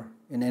power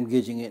in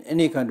engaging in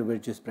any kind of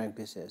religious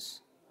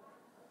practices.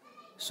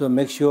 So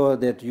make sure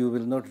that you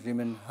will not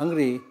remain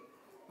hungry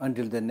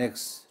until the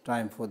next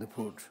time for the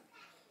food.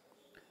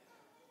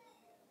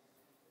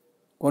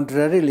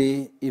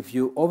 Contrarily, if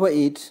you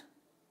overeat,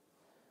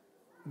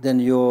 then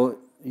you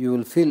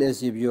will feel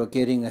as if you are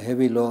carrying a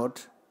heavy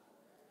load,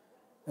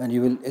 and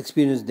you will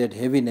experience that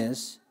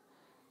heaviness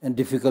and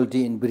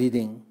difficulty in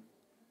breathing,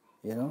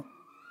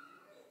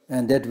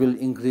 and that will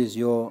increase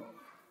your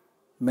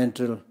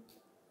mental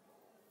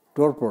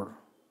torpor,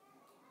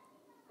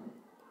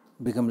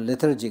 become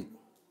lethargic,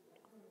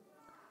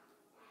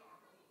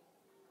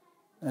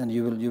 and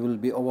you will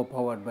be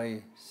overpowered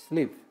by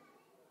sleep,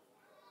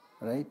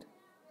 right?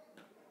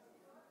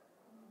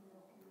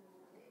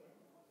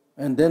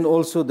 And then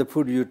also the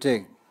food you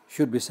take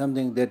should be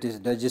something that is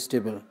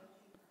digestible,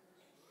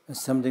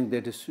 something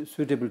that is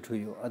suitable to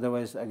you.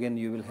 Otherwise, again,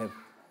 you will have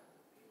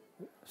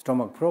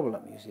stomach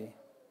problem, you see.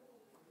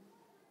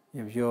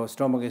 If your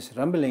stomach is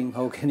rumbling,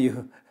 how can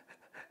you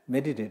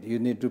meditate? You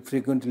need to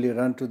frequently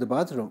run to the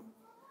bathroom.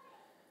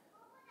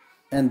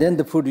 And then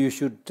the food you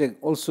should take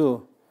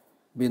also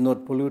be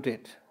not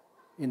polluted,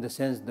 in the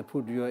sense the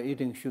food you are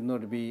eating should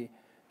not be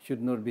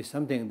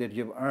something that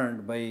you have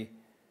earned by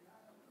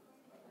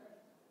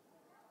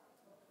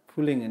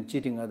fooling and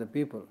cheating other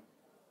people,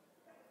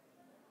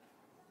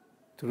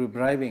 through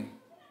bribing,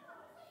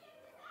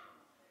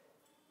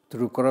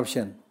 through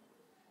corruption.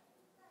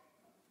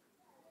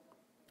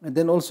 And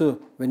then also,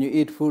 when you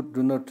eat food,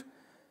 do not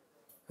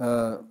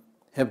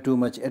have too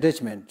much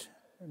attachment,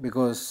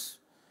 because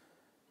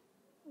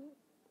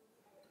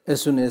as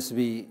soon as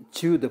we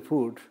chew the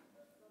food,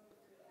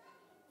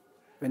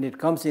 when it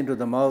comes into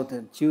the mouth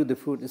and chew the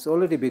food, it's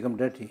already become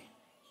dirty.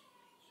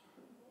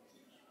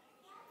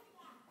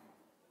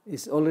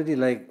 It's already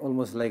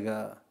almost like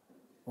a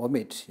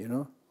vomit,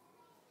 And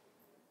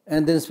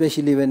then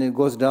especially when it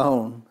goes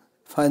down,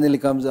 finally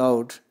comes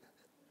out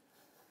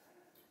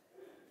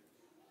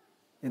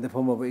in the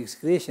form of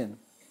excretion,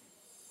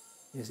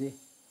 you see.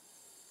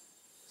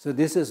 So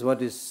this is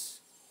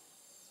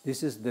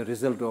the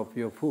result of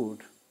your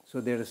food. So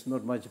there is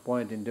not much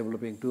point in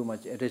developing too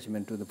much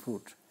attachment to the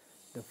food.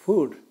 The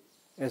food,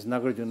 as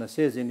Nagarjuna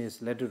says in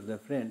his letter to the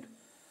friend,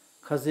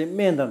 the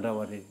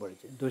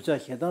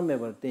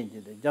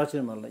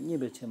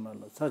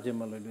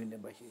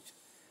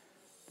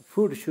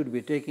food should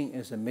be taken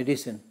as a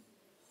medicine.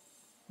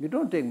 You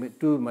don't take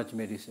too much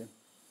medicine.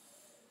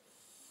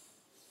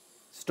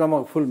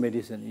 Stomach full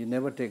medicine. You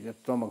never take a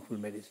stomach full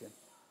medicine.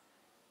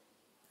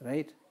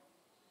 Right?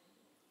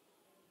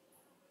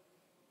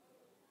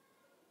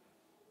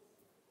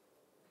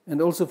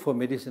 And also for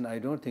medicine, I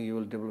don't think you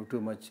will develop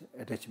too much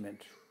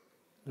attachment.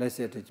 Less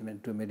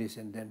attachment to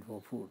medicine than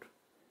for food.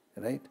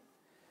 Right?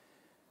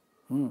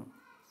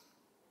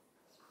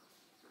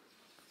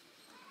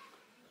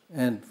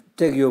 And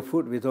take your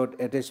food without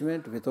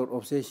attachment, without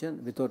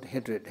obsession, without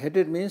hatred.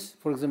 Hatred means,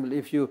 for example,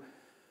 if you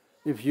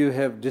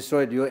have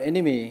destroyed your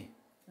enemy,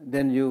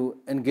 then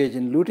you engage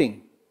in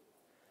looting.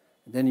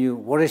 Then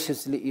you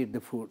voraciously eat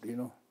the food,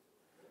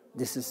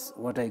 This is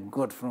what I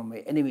got from my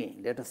enemy.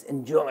 Let us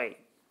enjoy.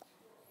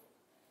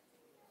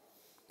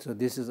 So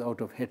this is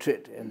out of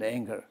hatred and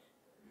anger.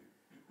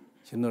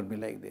 Should not be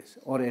like this.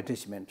 Or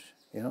attachment,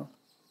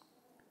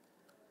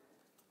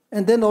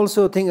 And then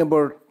also think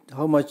about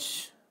how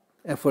much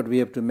effort we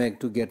have to make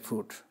to get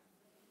food.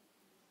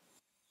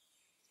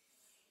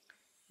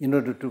 In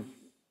order to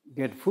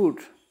get food,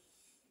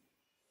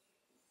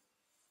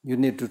 you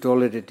need to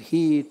tolerate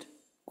heat,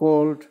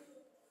 cold,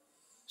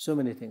 so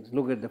many things.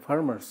 Look at the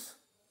farmers.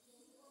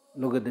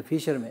 Look at the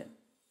fishermen.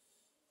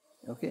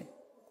 Okay?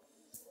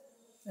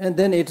 And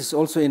then it is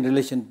also in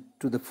relation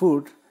to the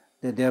food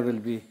that there will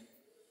be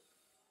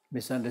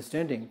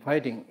misunderstanding,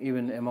 fighting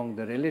even among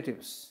the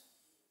relatives,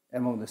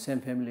 among the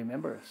same family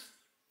members.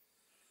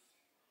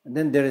 And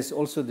then there is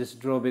also this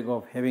drawback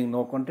of having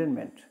no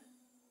contentment.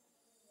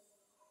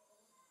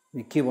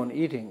 We keep on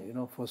eating,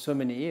 for so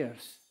many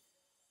years.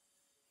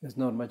 There's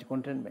not much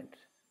contentment,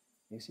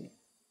 you see.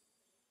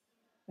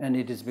 And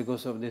it is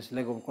because of this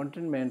lack of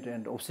contentment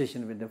and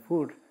obsession with the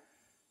food.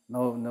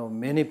 Now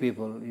many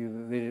people,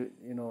 they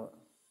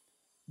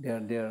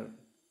are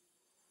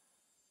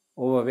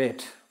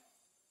overweight,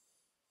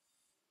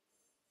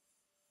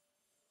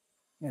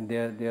 and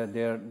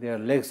their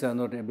legs are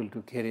not able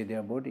to carry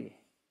their body,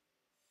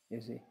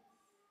 you see.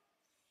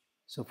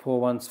 So for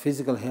one's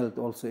physical health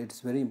also, it's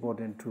very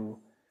important to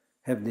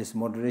have this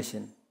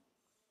moderation.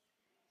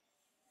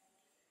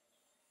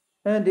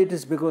 And it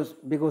is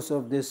because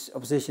of this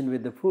obsession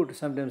with the food,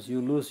 sometimes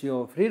you lose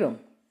your freedom.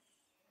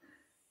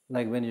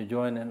 Like when you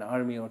join an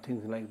army or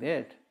things like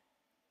that,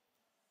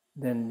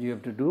 then you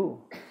have to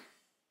do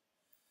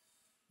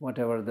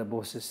whatever the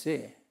bosses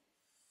say.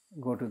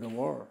 Go to the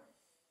war,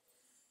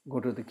 go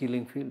to the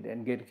killing field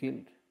and get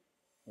killed,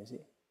 you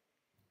see.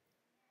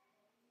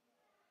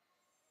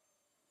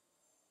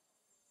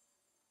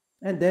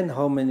 And then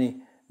how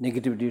many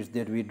negative deeds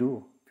that we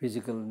do,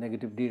 physical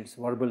negative deeds,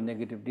 verbal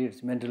negative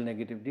deeds, mental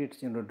negative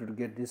deeds in order to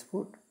get this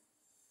food.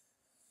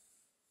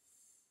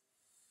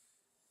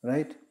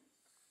 Right?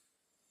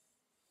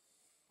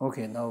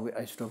 Okay, now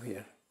I stop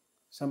here.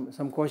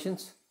 Some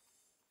questions?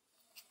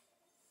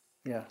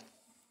 Yeah.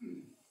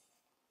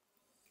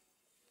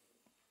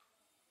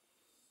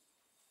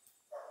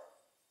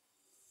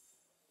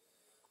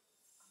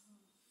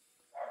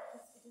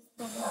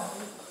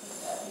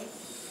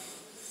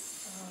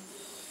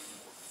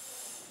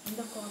 In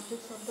the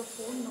context of the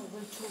Four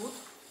Noble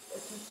Truths, it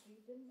is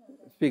written.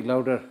 Speak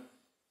louder.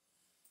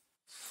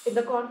 In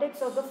the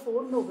context of the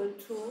Four Noble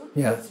Truths,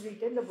 it's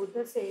written, the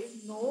Buddha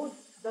says, know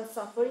the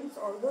sufferings,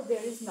 although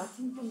there is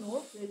nothing to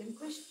know,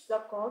 relinquish the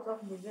cause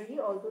of misery,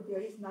 although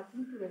there is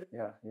nothing to relinquish.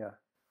 Yeah.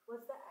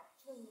 What's the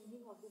actual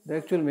meaning of this? The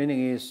actual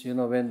meaning is,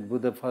 when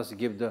Buddha first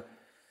gave the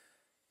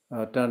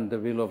turned the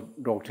wheel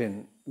of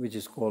doctrine, which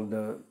is called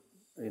the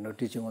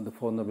teaching on the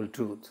Four Noble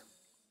Truths,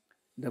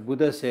 the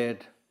Buddha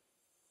said,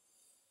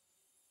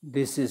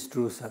 this is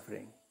true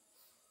suffering.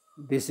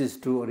 This is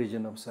true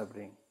origin of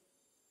suffering.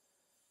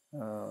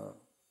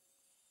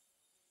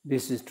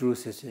 This is true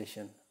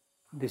cessation.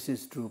 This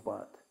is true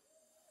path.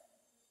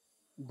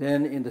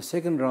 Then in the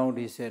second round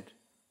he said,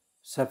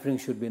 suffering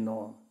should be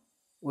known.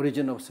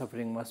 Origin of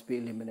suffering must be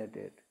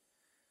eliminated.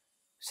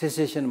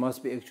 Cessation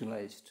must be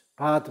actualized.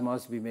 Path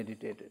must be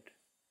meditated.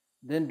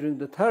 Then during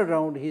the third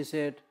round he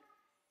said,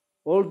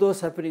 although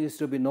suffering is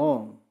to be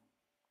known,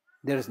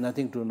 there is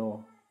nothing to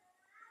know.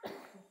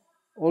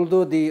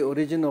 Although the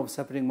origin of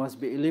suffering must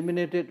be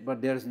eliminated,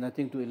 but there is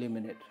nothing to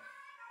eliminate.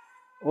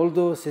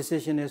 Although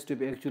cessation has to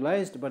be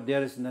actualized, but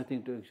there is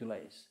nothing to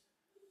actualize.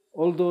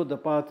 Although the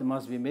path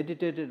must be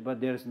meditated, but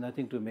there is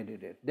nothing to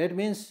meditate. That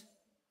means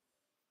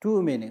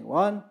two meanings.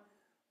 One,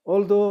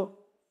 although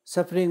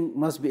suffering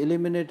must be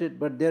eliminated,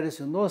 but there is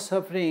no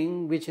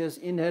suffering which has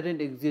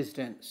inherent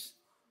existence.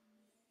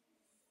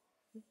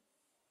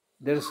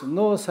 There is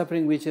no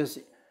suffering which has,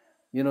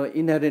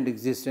 inherent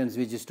existence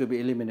which is to be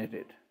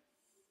eliminated.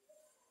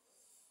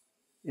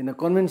 In a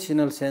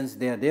conventional sense,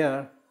 they are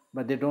there,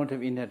 but they don't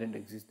have inherent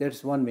existence.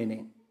 That's one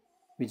meaning,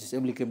 which is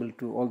applicable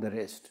to all the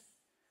rest.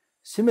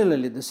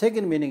 Similarly, the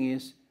second meaning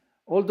is,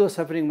 although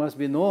suffering must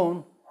be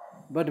known,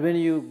 but when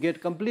you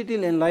get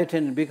completely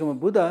enlightened and become a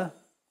Buddha,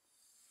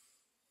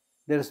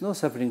 there is no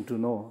suffering to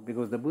know,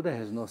 because the Buddha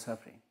has no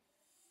suffering.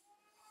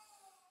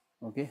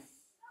 Okay?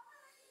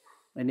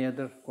 Any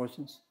other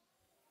questions?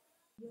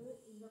 Here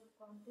in the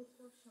context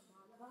of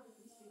Shamatha, it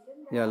is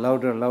written that... Yeah,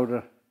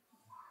 louder.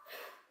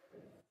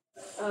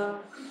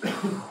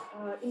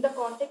 In the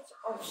context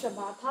of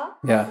Shamatha,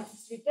 it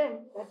is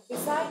written that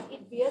beside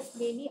it bears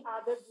many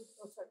other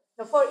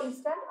goods. For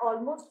instance,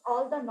 almost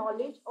all the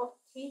knowledge of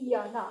three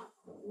yana,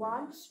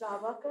 one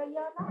Shravaka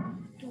yana,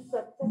 two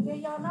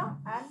Pratyeka yana,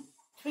 and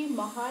three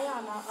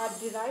Mahayana are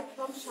derived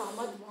from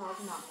Shamad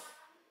Bhavna.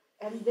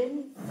 And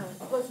then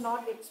it was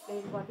not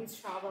explained what is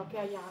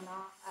Shravaka yana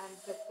and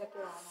Pratyeka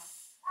yana.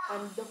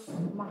 And the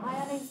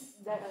Mahayana,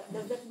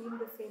 does that mean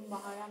the same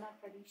Mahayana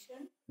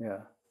tradition? Yeah.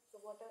 So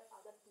what are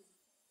other two?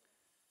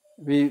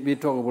 We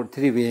talk about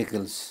three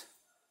vehicles.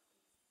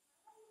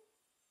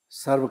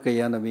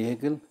 Sarvakayana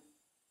vehicle,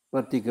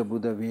 Pratyeka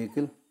Buddha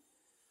vehicle,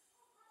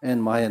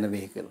 and Mahayana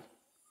vehicle.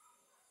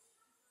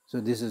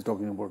 So this is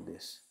talking about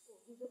this.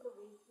 These are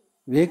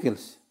the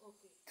Vehicles.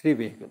 Okay. Three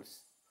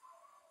vehicles.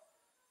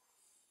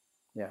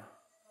 Yeah.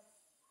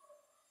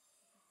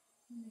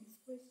 Next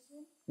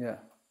question. Yeah.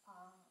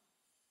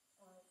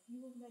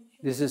 You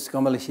mentioned... This is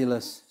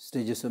Kamalashila's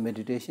Stages of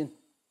Meditation,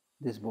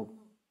 this book.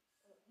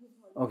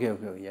 Okay,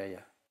 yeah.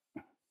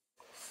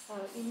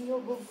 In your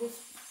book, this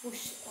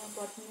push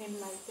button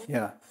enlightened.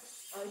 Yeah.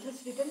 It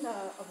was written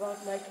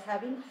about like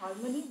having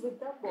harmony with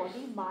the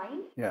body,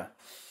 mind,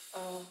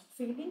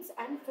 feelings,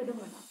 and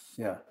phenomena.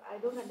 Yeah. I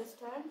don't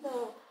understand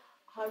the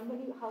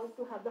harmony. How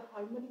to have the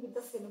harmony with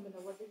the phenomena?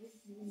 What does it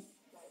mean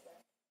by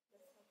that?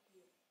 That's not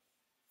clear.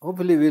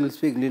 hopefully we'll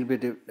speak a little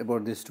bit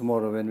about this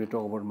tomorrow when we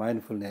talk about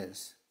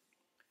mindfulness.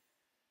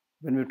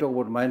 When we talk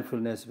about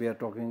mindfulness, we are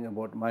talking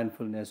about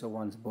mindfulness of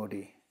one's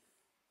body.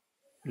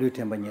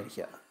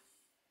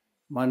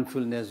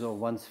 Mindfulness of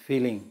one's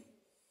feeling.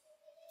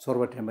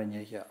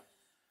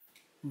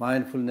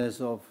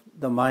 Mindfulness of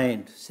the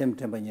mind,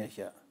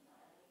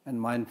 and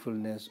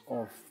mindfulness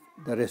of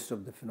the rest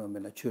of the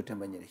phenomena,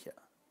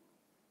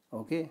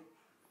 okay?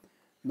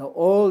 Now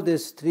all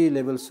these three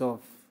levels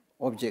of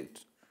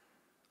object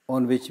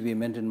on which we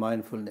maintain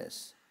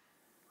mindfulness,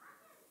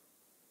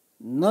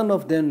 none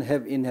of them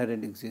have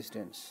inherent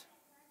existence.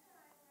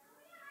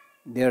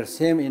 They are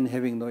same in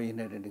having no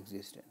inherent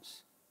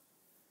existence,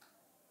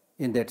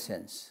 in that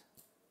sense.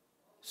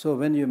 So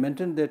when you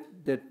maintain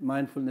that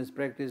mindfulness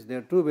practice, there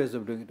are two ways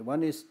of doing it.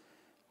 One is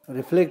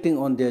reflecting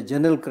on their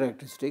general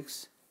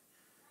characteristics,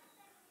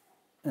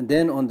 and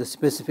then on the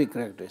specific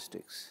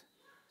characteristics,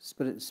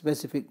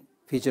 specific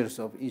features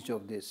of each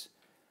of these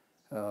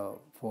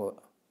four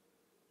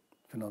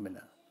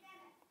phenomena.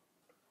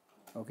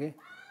 Okay?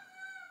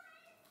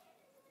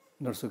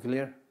 Not so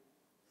clear?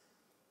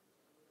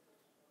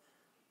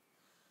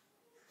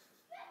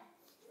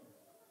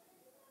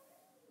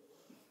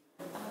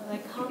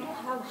 Like how to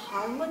have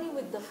harmony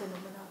with the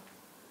phenomena.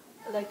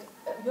 Like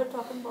you're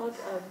talking about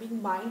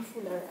being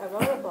mindful or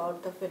aware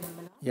about the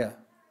phenomena. Yeah.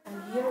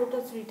 And here it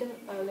is written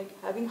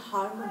like having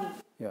harmony.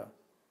 Yeah.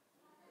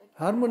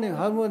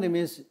 Harmony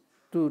means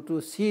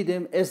to see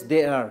them as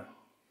they are.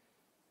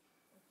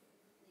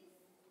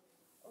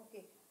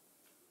 Okay.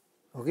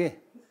 Okay?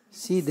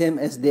 See them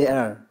as they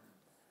are.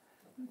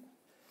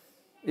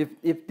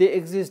 If they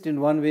exist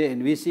in one way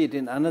and we see it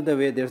in another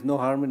way, there's no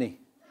harmony.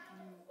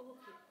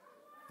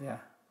 Okay. Yeah.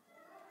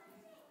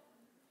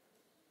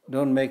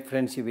 Don't make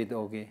friendship with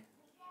okay.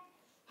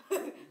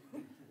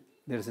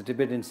 There's a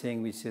Tibetan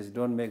saying which says,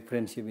 don't make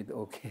friendship with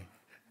okay.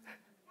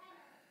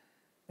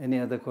 Any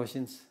other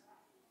questions?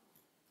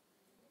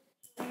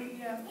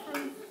 Yeah,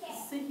 from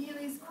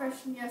Sahili's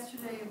question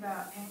yesterday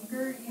about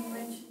anger, you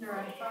mentioned, or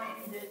I thought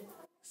you did.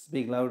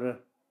 Speak louder.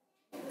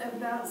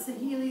 About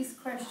Sahili's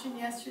question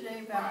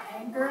yesterday about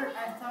anger,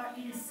 I thought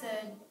you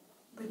said,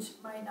 which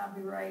might not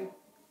be right,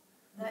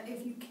 that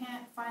if you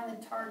can't find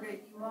the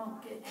target, you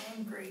won't get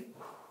angry.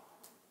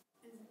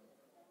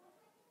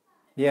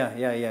 Yeah.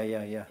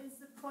 Is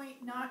the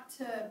point not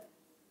to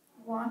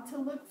want to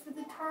look for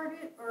the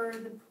target, or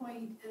the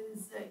point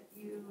is that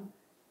you,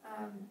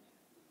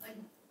 like,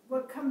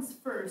 what comes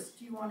first?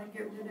 Do you want to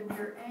get rid of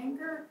your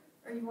anger,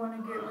 or you want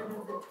to get rid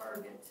of the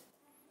target?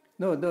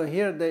 No,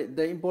 here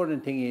the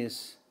important thing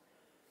is,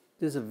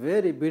 there's a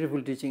very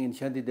beautiful teaching in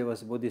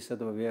Shantideva's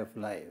Bodhisattva way of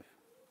life,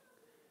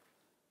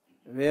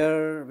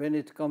 where when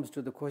it comes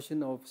to the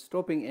question of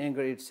stopping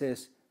anger, it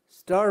says,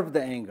 starve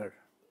the anger.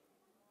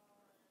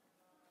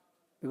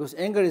 Because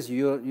anger is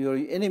your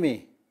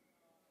enemy.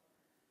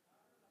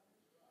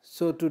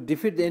 So to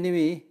defeat the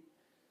enemy,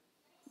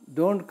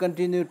 don't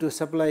continue to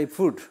supply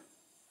food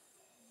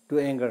to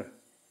anger.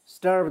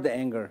 Starve the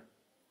anger.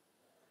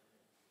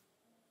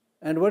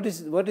 And what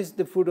is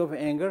the food of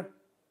anger?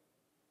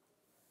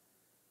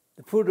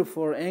 The food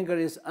for anger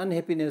is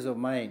unhappiness of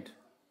mind.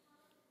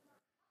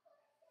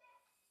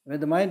 When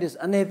the mind is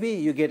unhappy,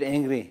 you get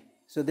angry.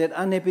 So that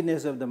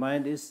unhappiness of the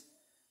mind is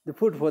the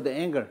food for the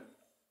anger.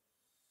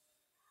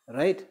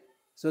 Right?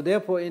 So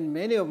therefore, in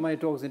many of my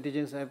talks and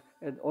teachings,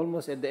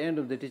 almost at the end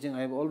of the teaching,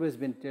 I've always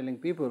been telling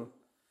people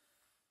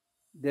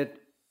that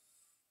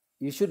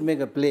you should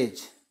make a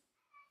pledge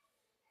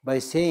by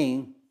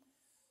saying,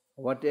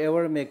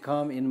 whatever may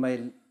come in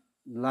my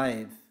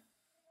life,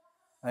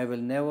 I will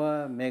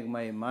never make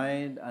my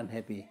mind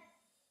unhappy.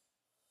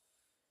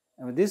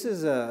 I mean, this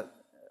is, of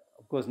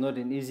course, not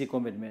an easy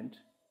commitment,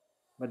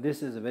 but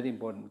this is a very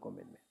important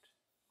commitment.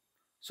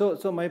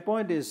 So my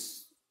point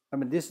is, I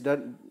mean, this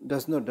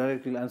does not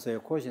directly answer your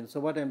question. So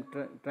what I'm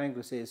trying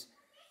to say is,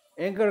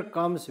 anger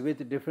comes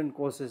with different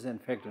causes and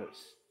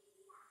factors.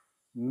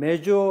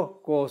 Major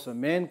cause or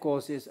main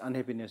cause is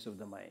unhappiness of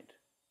the mind.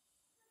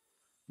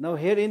 Now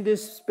here in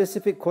this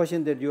specific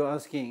question that you're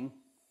asking,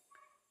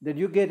 that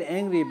you get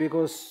angry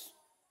because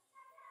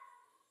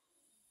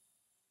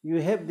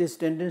you have this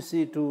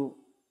tendency to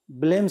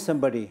blame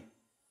somebody.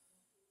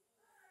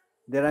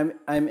 That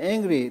I'm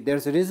angry,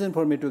 there's a reason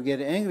for me to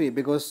get angry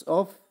because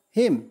of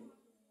him,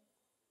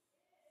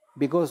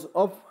 because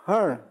of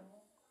her,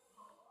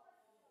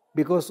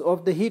 because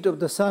of the heat of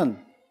the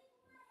sun.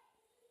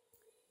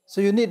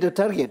 So you need a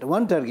target,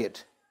 one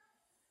target.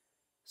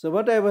 So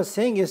what I was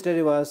saying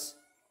yesterday was,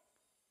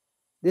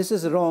 this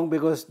is wrong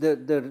because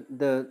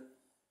the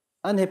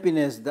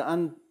unhappiness, the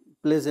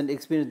unpleasant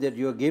experience that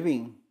you are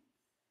giving,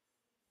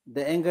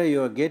 the anger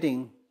you are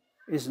getting,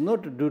 is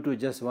not due to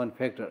just one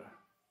factor.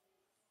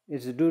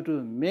 It's due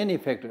to many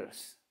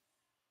factors.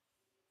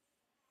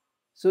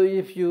 So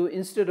if you,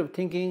 instead of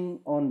thinking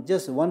on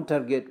just one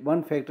target,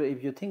 one factor,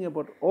 if you think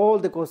about all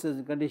the causes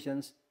and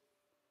conditions,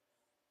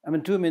 I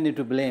mean, too many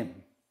to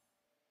blame.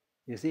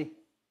 You see?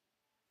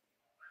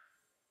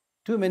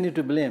 Too many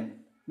to blame.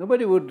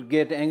 Nobody would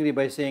get angry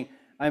by saying,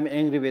 I'm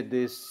angry with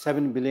these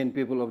 7 billion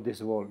people of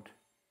this world,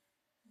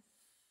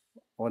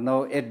 or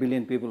now 8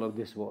 billion people of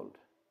this world,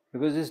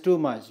 because it's too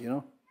much,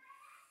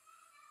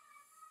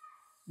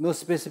 No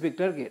specific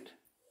target.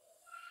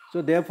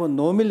 So therefore,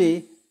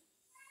 normally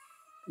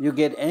you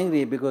get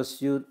angry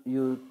because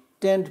you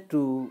tend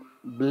to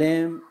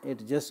blame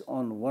it just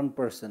on one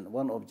person,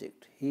 one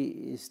object. He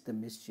is the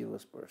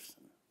mischievous person.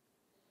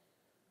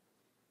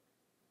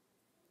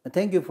 And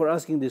thank you for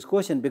asking this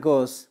question,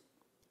 because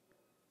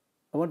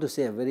I want to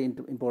say a very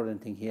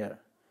important thing here.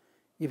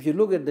 If you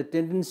look at the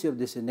tendency of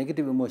these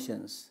negative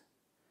emotions,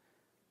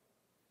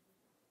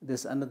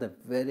 there's another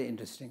very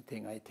interesting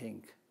thing, I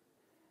think,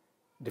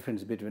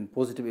 difference between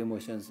positive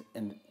emotions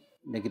and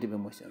negative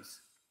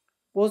emotions.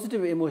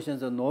 Positive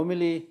emotions are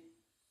normally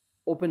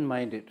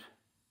open-minded.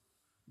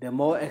 They're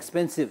more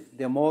expansive,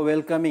 they're more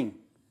welcoming,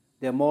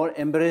 they're more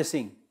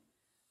embracing.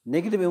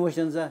 Negative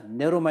emotions are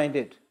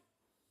narrow-minded.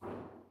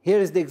 Here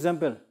is the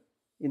example.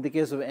 In the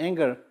case of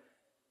anger,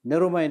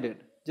 narrow-minded,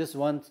 just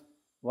want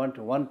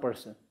one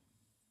person.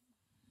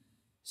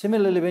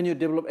 Similarly, when you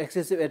develop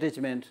excessive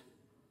attachment,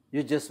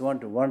 you just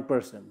want one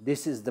person.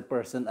 This is the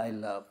person I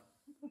love.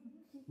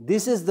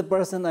 This is the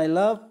person I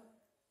love,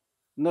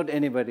 not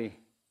anybody.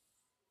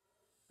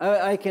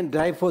 I can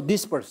die for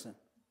this person.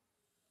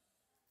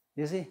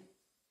 You see?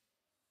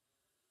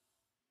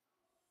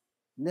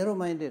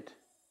 Narrow-minded.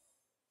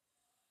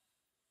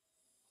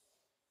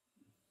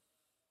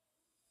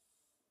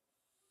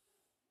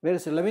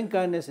 Whereas loving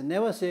kindness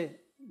never say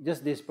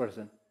just this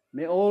person.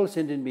 May all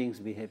sentient beings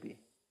be happy.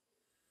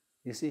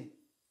 You see?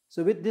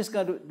 So with this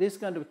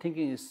kind of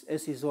thinking is,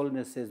 as His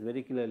Holiness says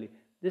very clearly,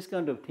 this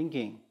kind of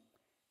thinking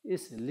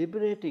is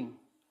liberating.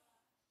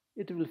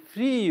 It will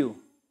free you.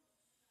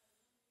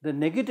 The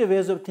negative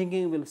ways of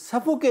thinking will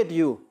suffocate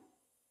you.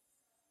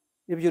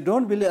 If you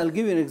don't believe, I'll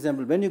give you an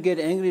example. When you get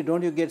angry,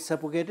 don't you get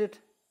suffocated?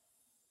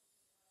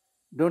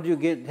 Don't you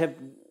have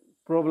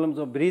problems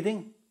of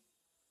breathing?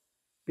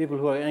 People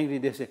who are angry,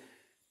 they say,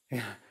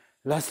 yeah,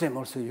 last time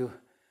also you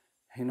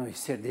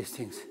said these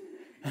things.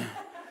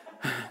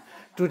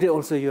 Today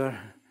also you are,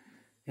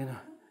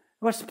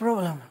 what's the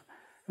problem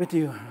with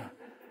you?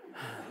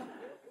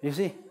 You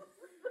see?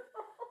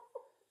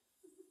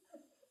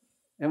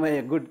 Am I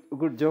a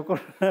good joker?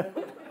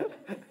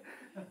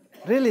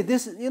 Really,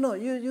 this,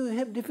 you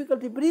have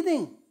difficulty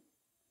breathing.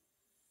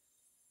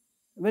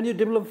 When you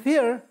develop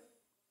fear,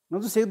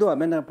 when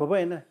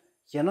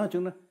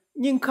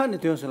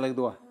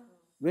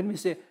we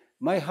say,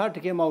 my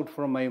heart came out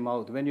from my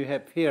mouth, when you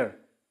have fear,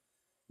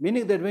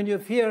 meaning that when you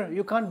fear,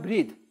 you can't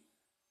breathe.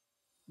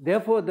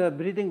 Therefore, the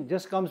breathing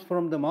just comes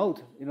from the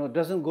mouth,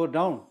 doesn't go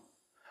down.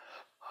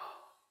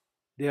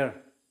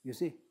 There, you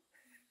see.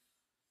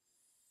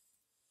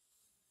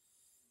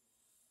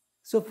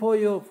 So for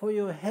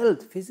your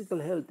health, physical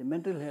health,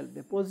 mental health,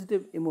 the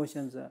positive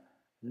emotions are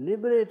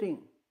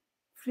liberating,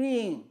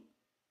 freeing.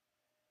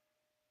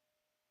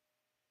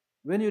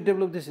 When you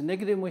develop these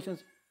negative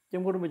emotions,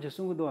 when these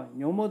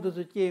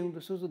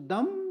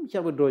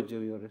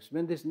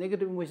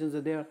negative emotions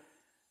are there,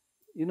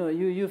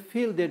 you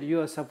feel that you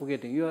are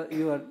suffocating,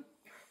 you are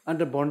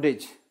under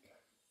bondage.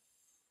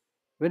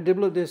 When you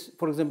develop this,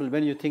 for example,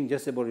 when you think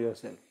just about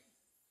yourself,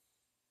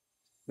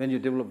 when you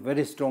develop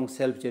very strong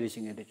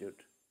self-cherishing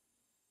attitude,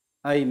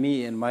 I,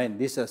 me, and mine,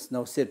 this is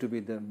now said to be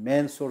the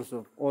main source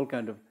of all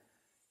kind of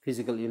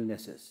physical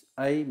illnesses.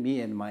 I,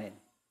 me, and mine.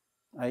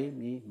 I,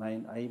 me,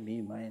 mine, I, me,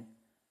 mine.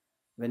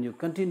 When you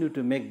continue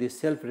to make these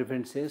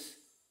self-references,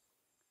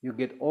 you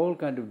get all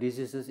kind of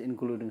diseases,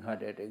 including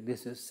heart attack.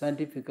 This is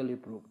scientifically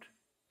proved.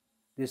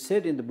 They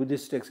said in the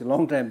Buddhist texts a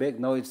long time back,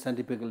 now it's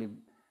scientifically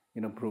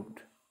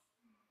proved.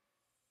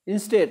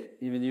 Instead,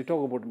 when you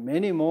talk about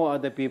many more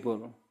other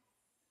people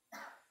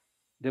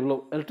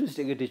develop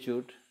altruistic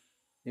attitude,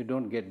 you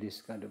don't get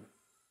this kind of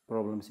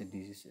problems and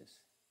diseases.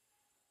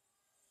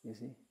 You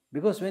see?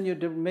 Because when you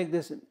make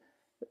this,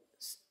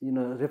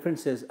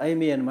 references, I,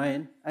 me, and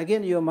mine,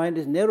 again your mind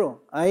is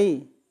narrow.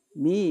 I,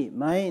 me,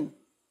 mine.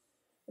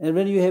 And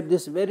when you have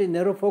this very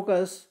narrow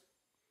focus,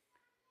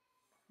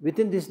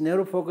 within this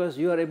narrow focus,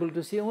 you are able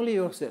to see only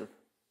yourself.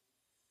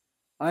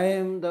 I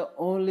am the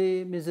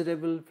only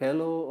miserable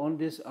fellow on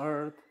this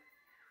earth.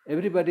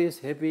 Everybody is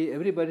happy,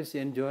 everybody is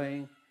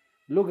enjoying.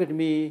 Look at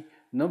me,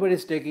 nobody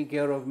is taking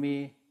care of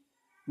me,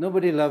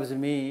 nobody loves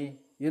me,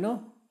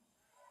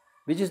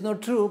 which is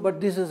not true,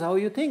 but this is how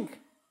you think.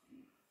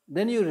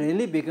 Then you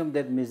really become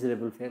that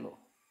miserable fellow.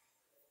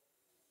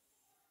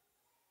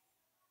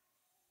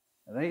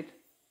 Right?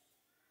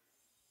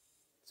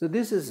 So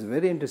this is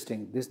very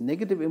interesting. These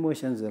negative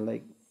emotions are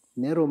like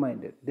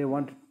narrow-minded. They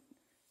want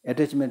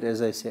attachment,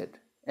 as I said,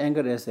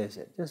 anger, as I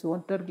said, just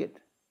one target.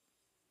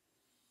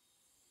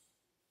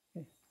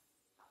 Okay.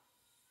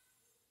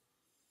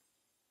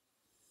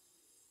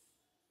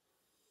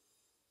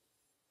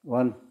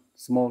 One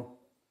small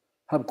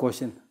hub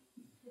question.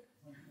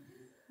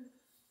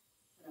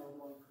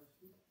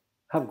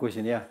 Hub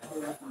question, yeah.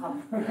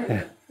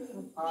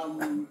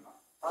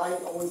 I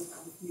always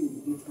confuse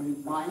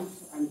between mind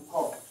and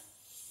thought.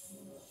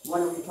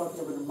 when we talk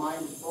about the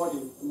mind, body,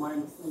 the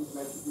mind seems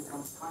like it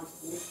becomes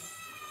consciousness,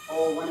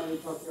 or when we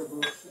talk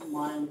about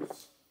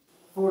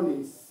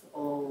mindfulness,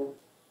 or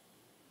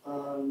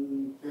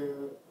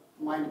the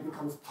mind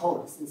becomes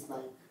thought, seems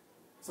like.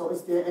 So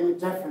is there any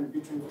difference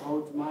between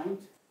thought and mind?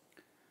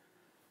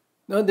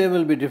 No, there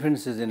will be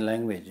differences in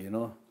language,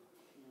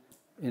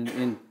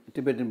 In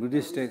Tibetan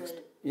Buddhist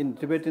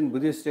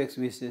text,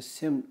 we say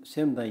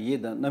sem da ye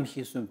da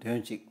namshi sum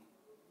tyonchik.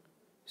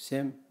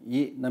 Sem,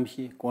 ye,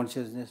 namshi,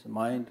 consciousness,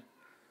 mind,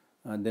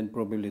 and then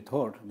probably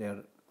thought, they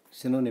are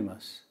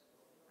synonymous.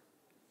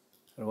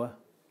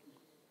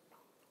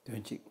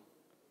 Tyonchik.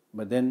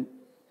 But then,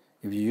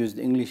 if you use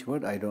the English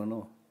word, I don't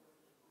know.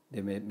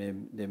 They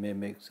may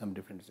make some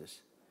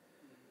differences.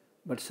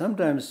 But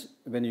sometimes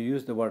when you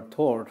use the word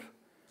thought,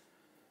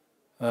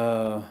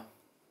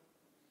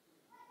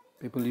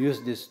 people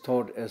use this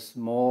thought as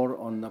more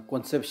on the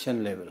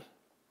conception level.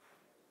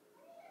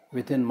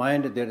 Within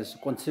mind, there is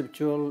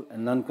conceptual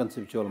and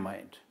non-conceptual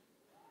mind.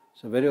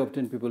 So very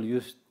often people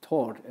use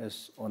thought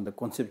as on the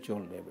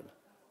conceptual level.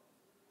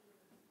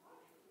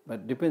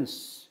 But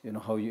depends,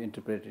 how you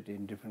interpret it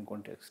in different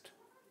context.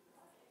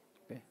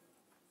 Okay?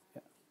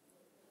 Yeah.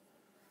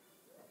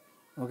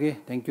 Okay,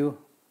 thank you.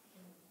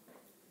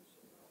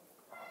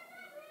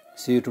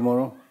 See you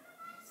tomorrow.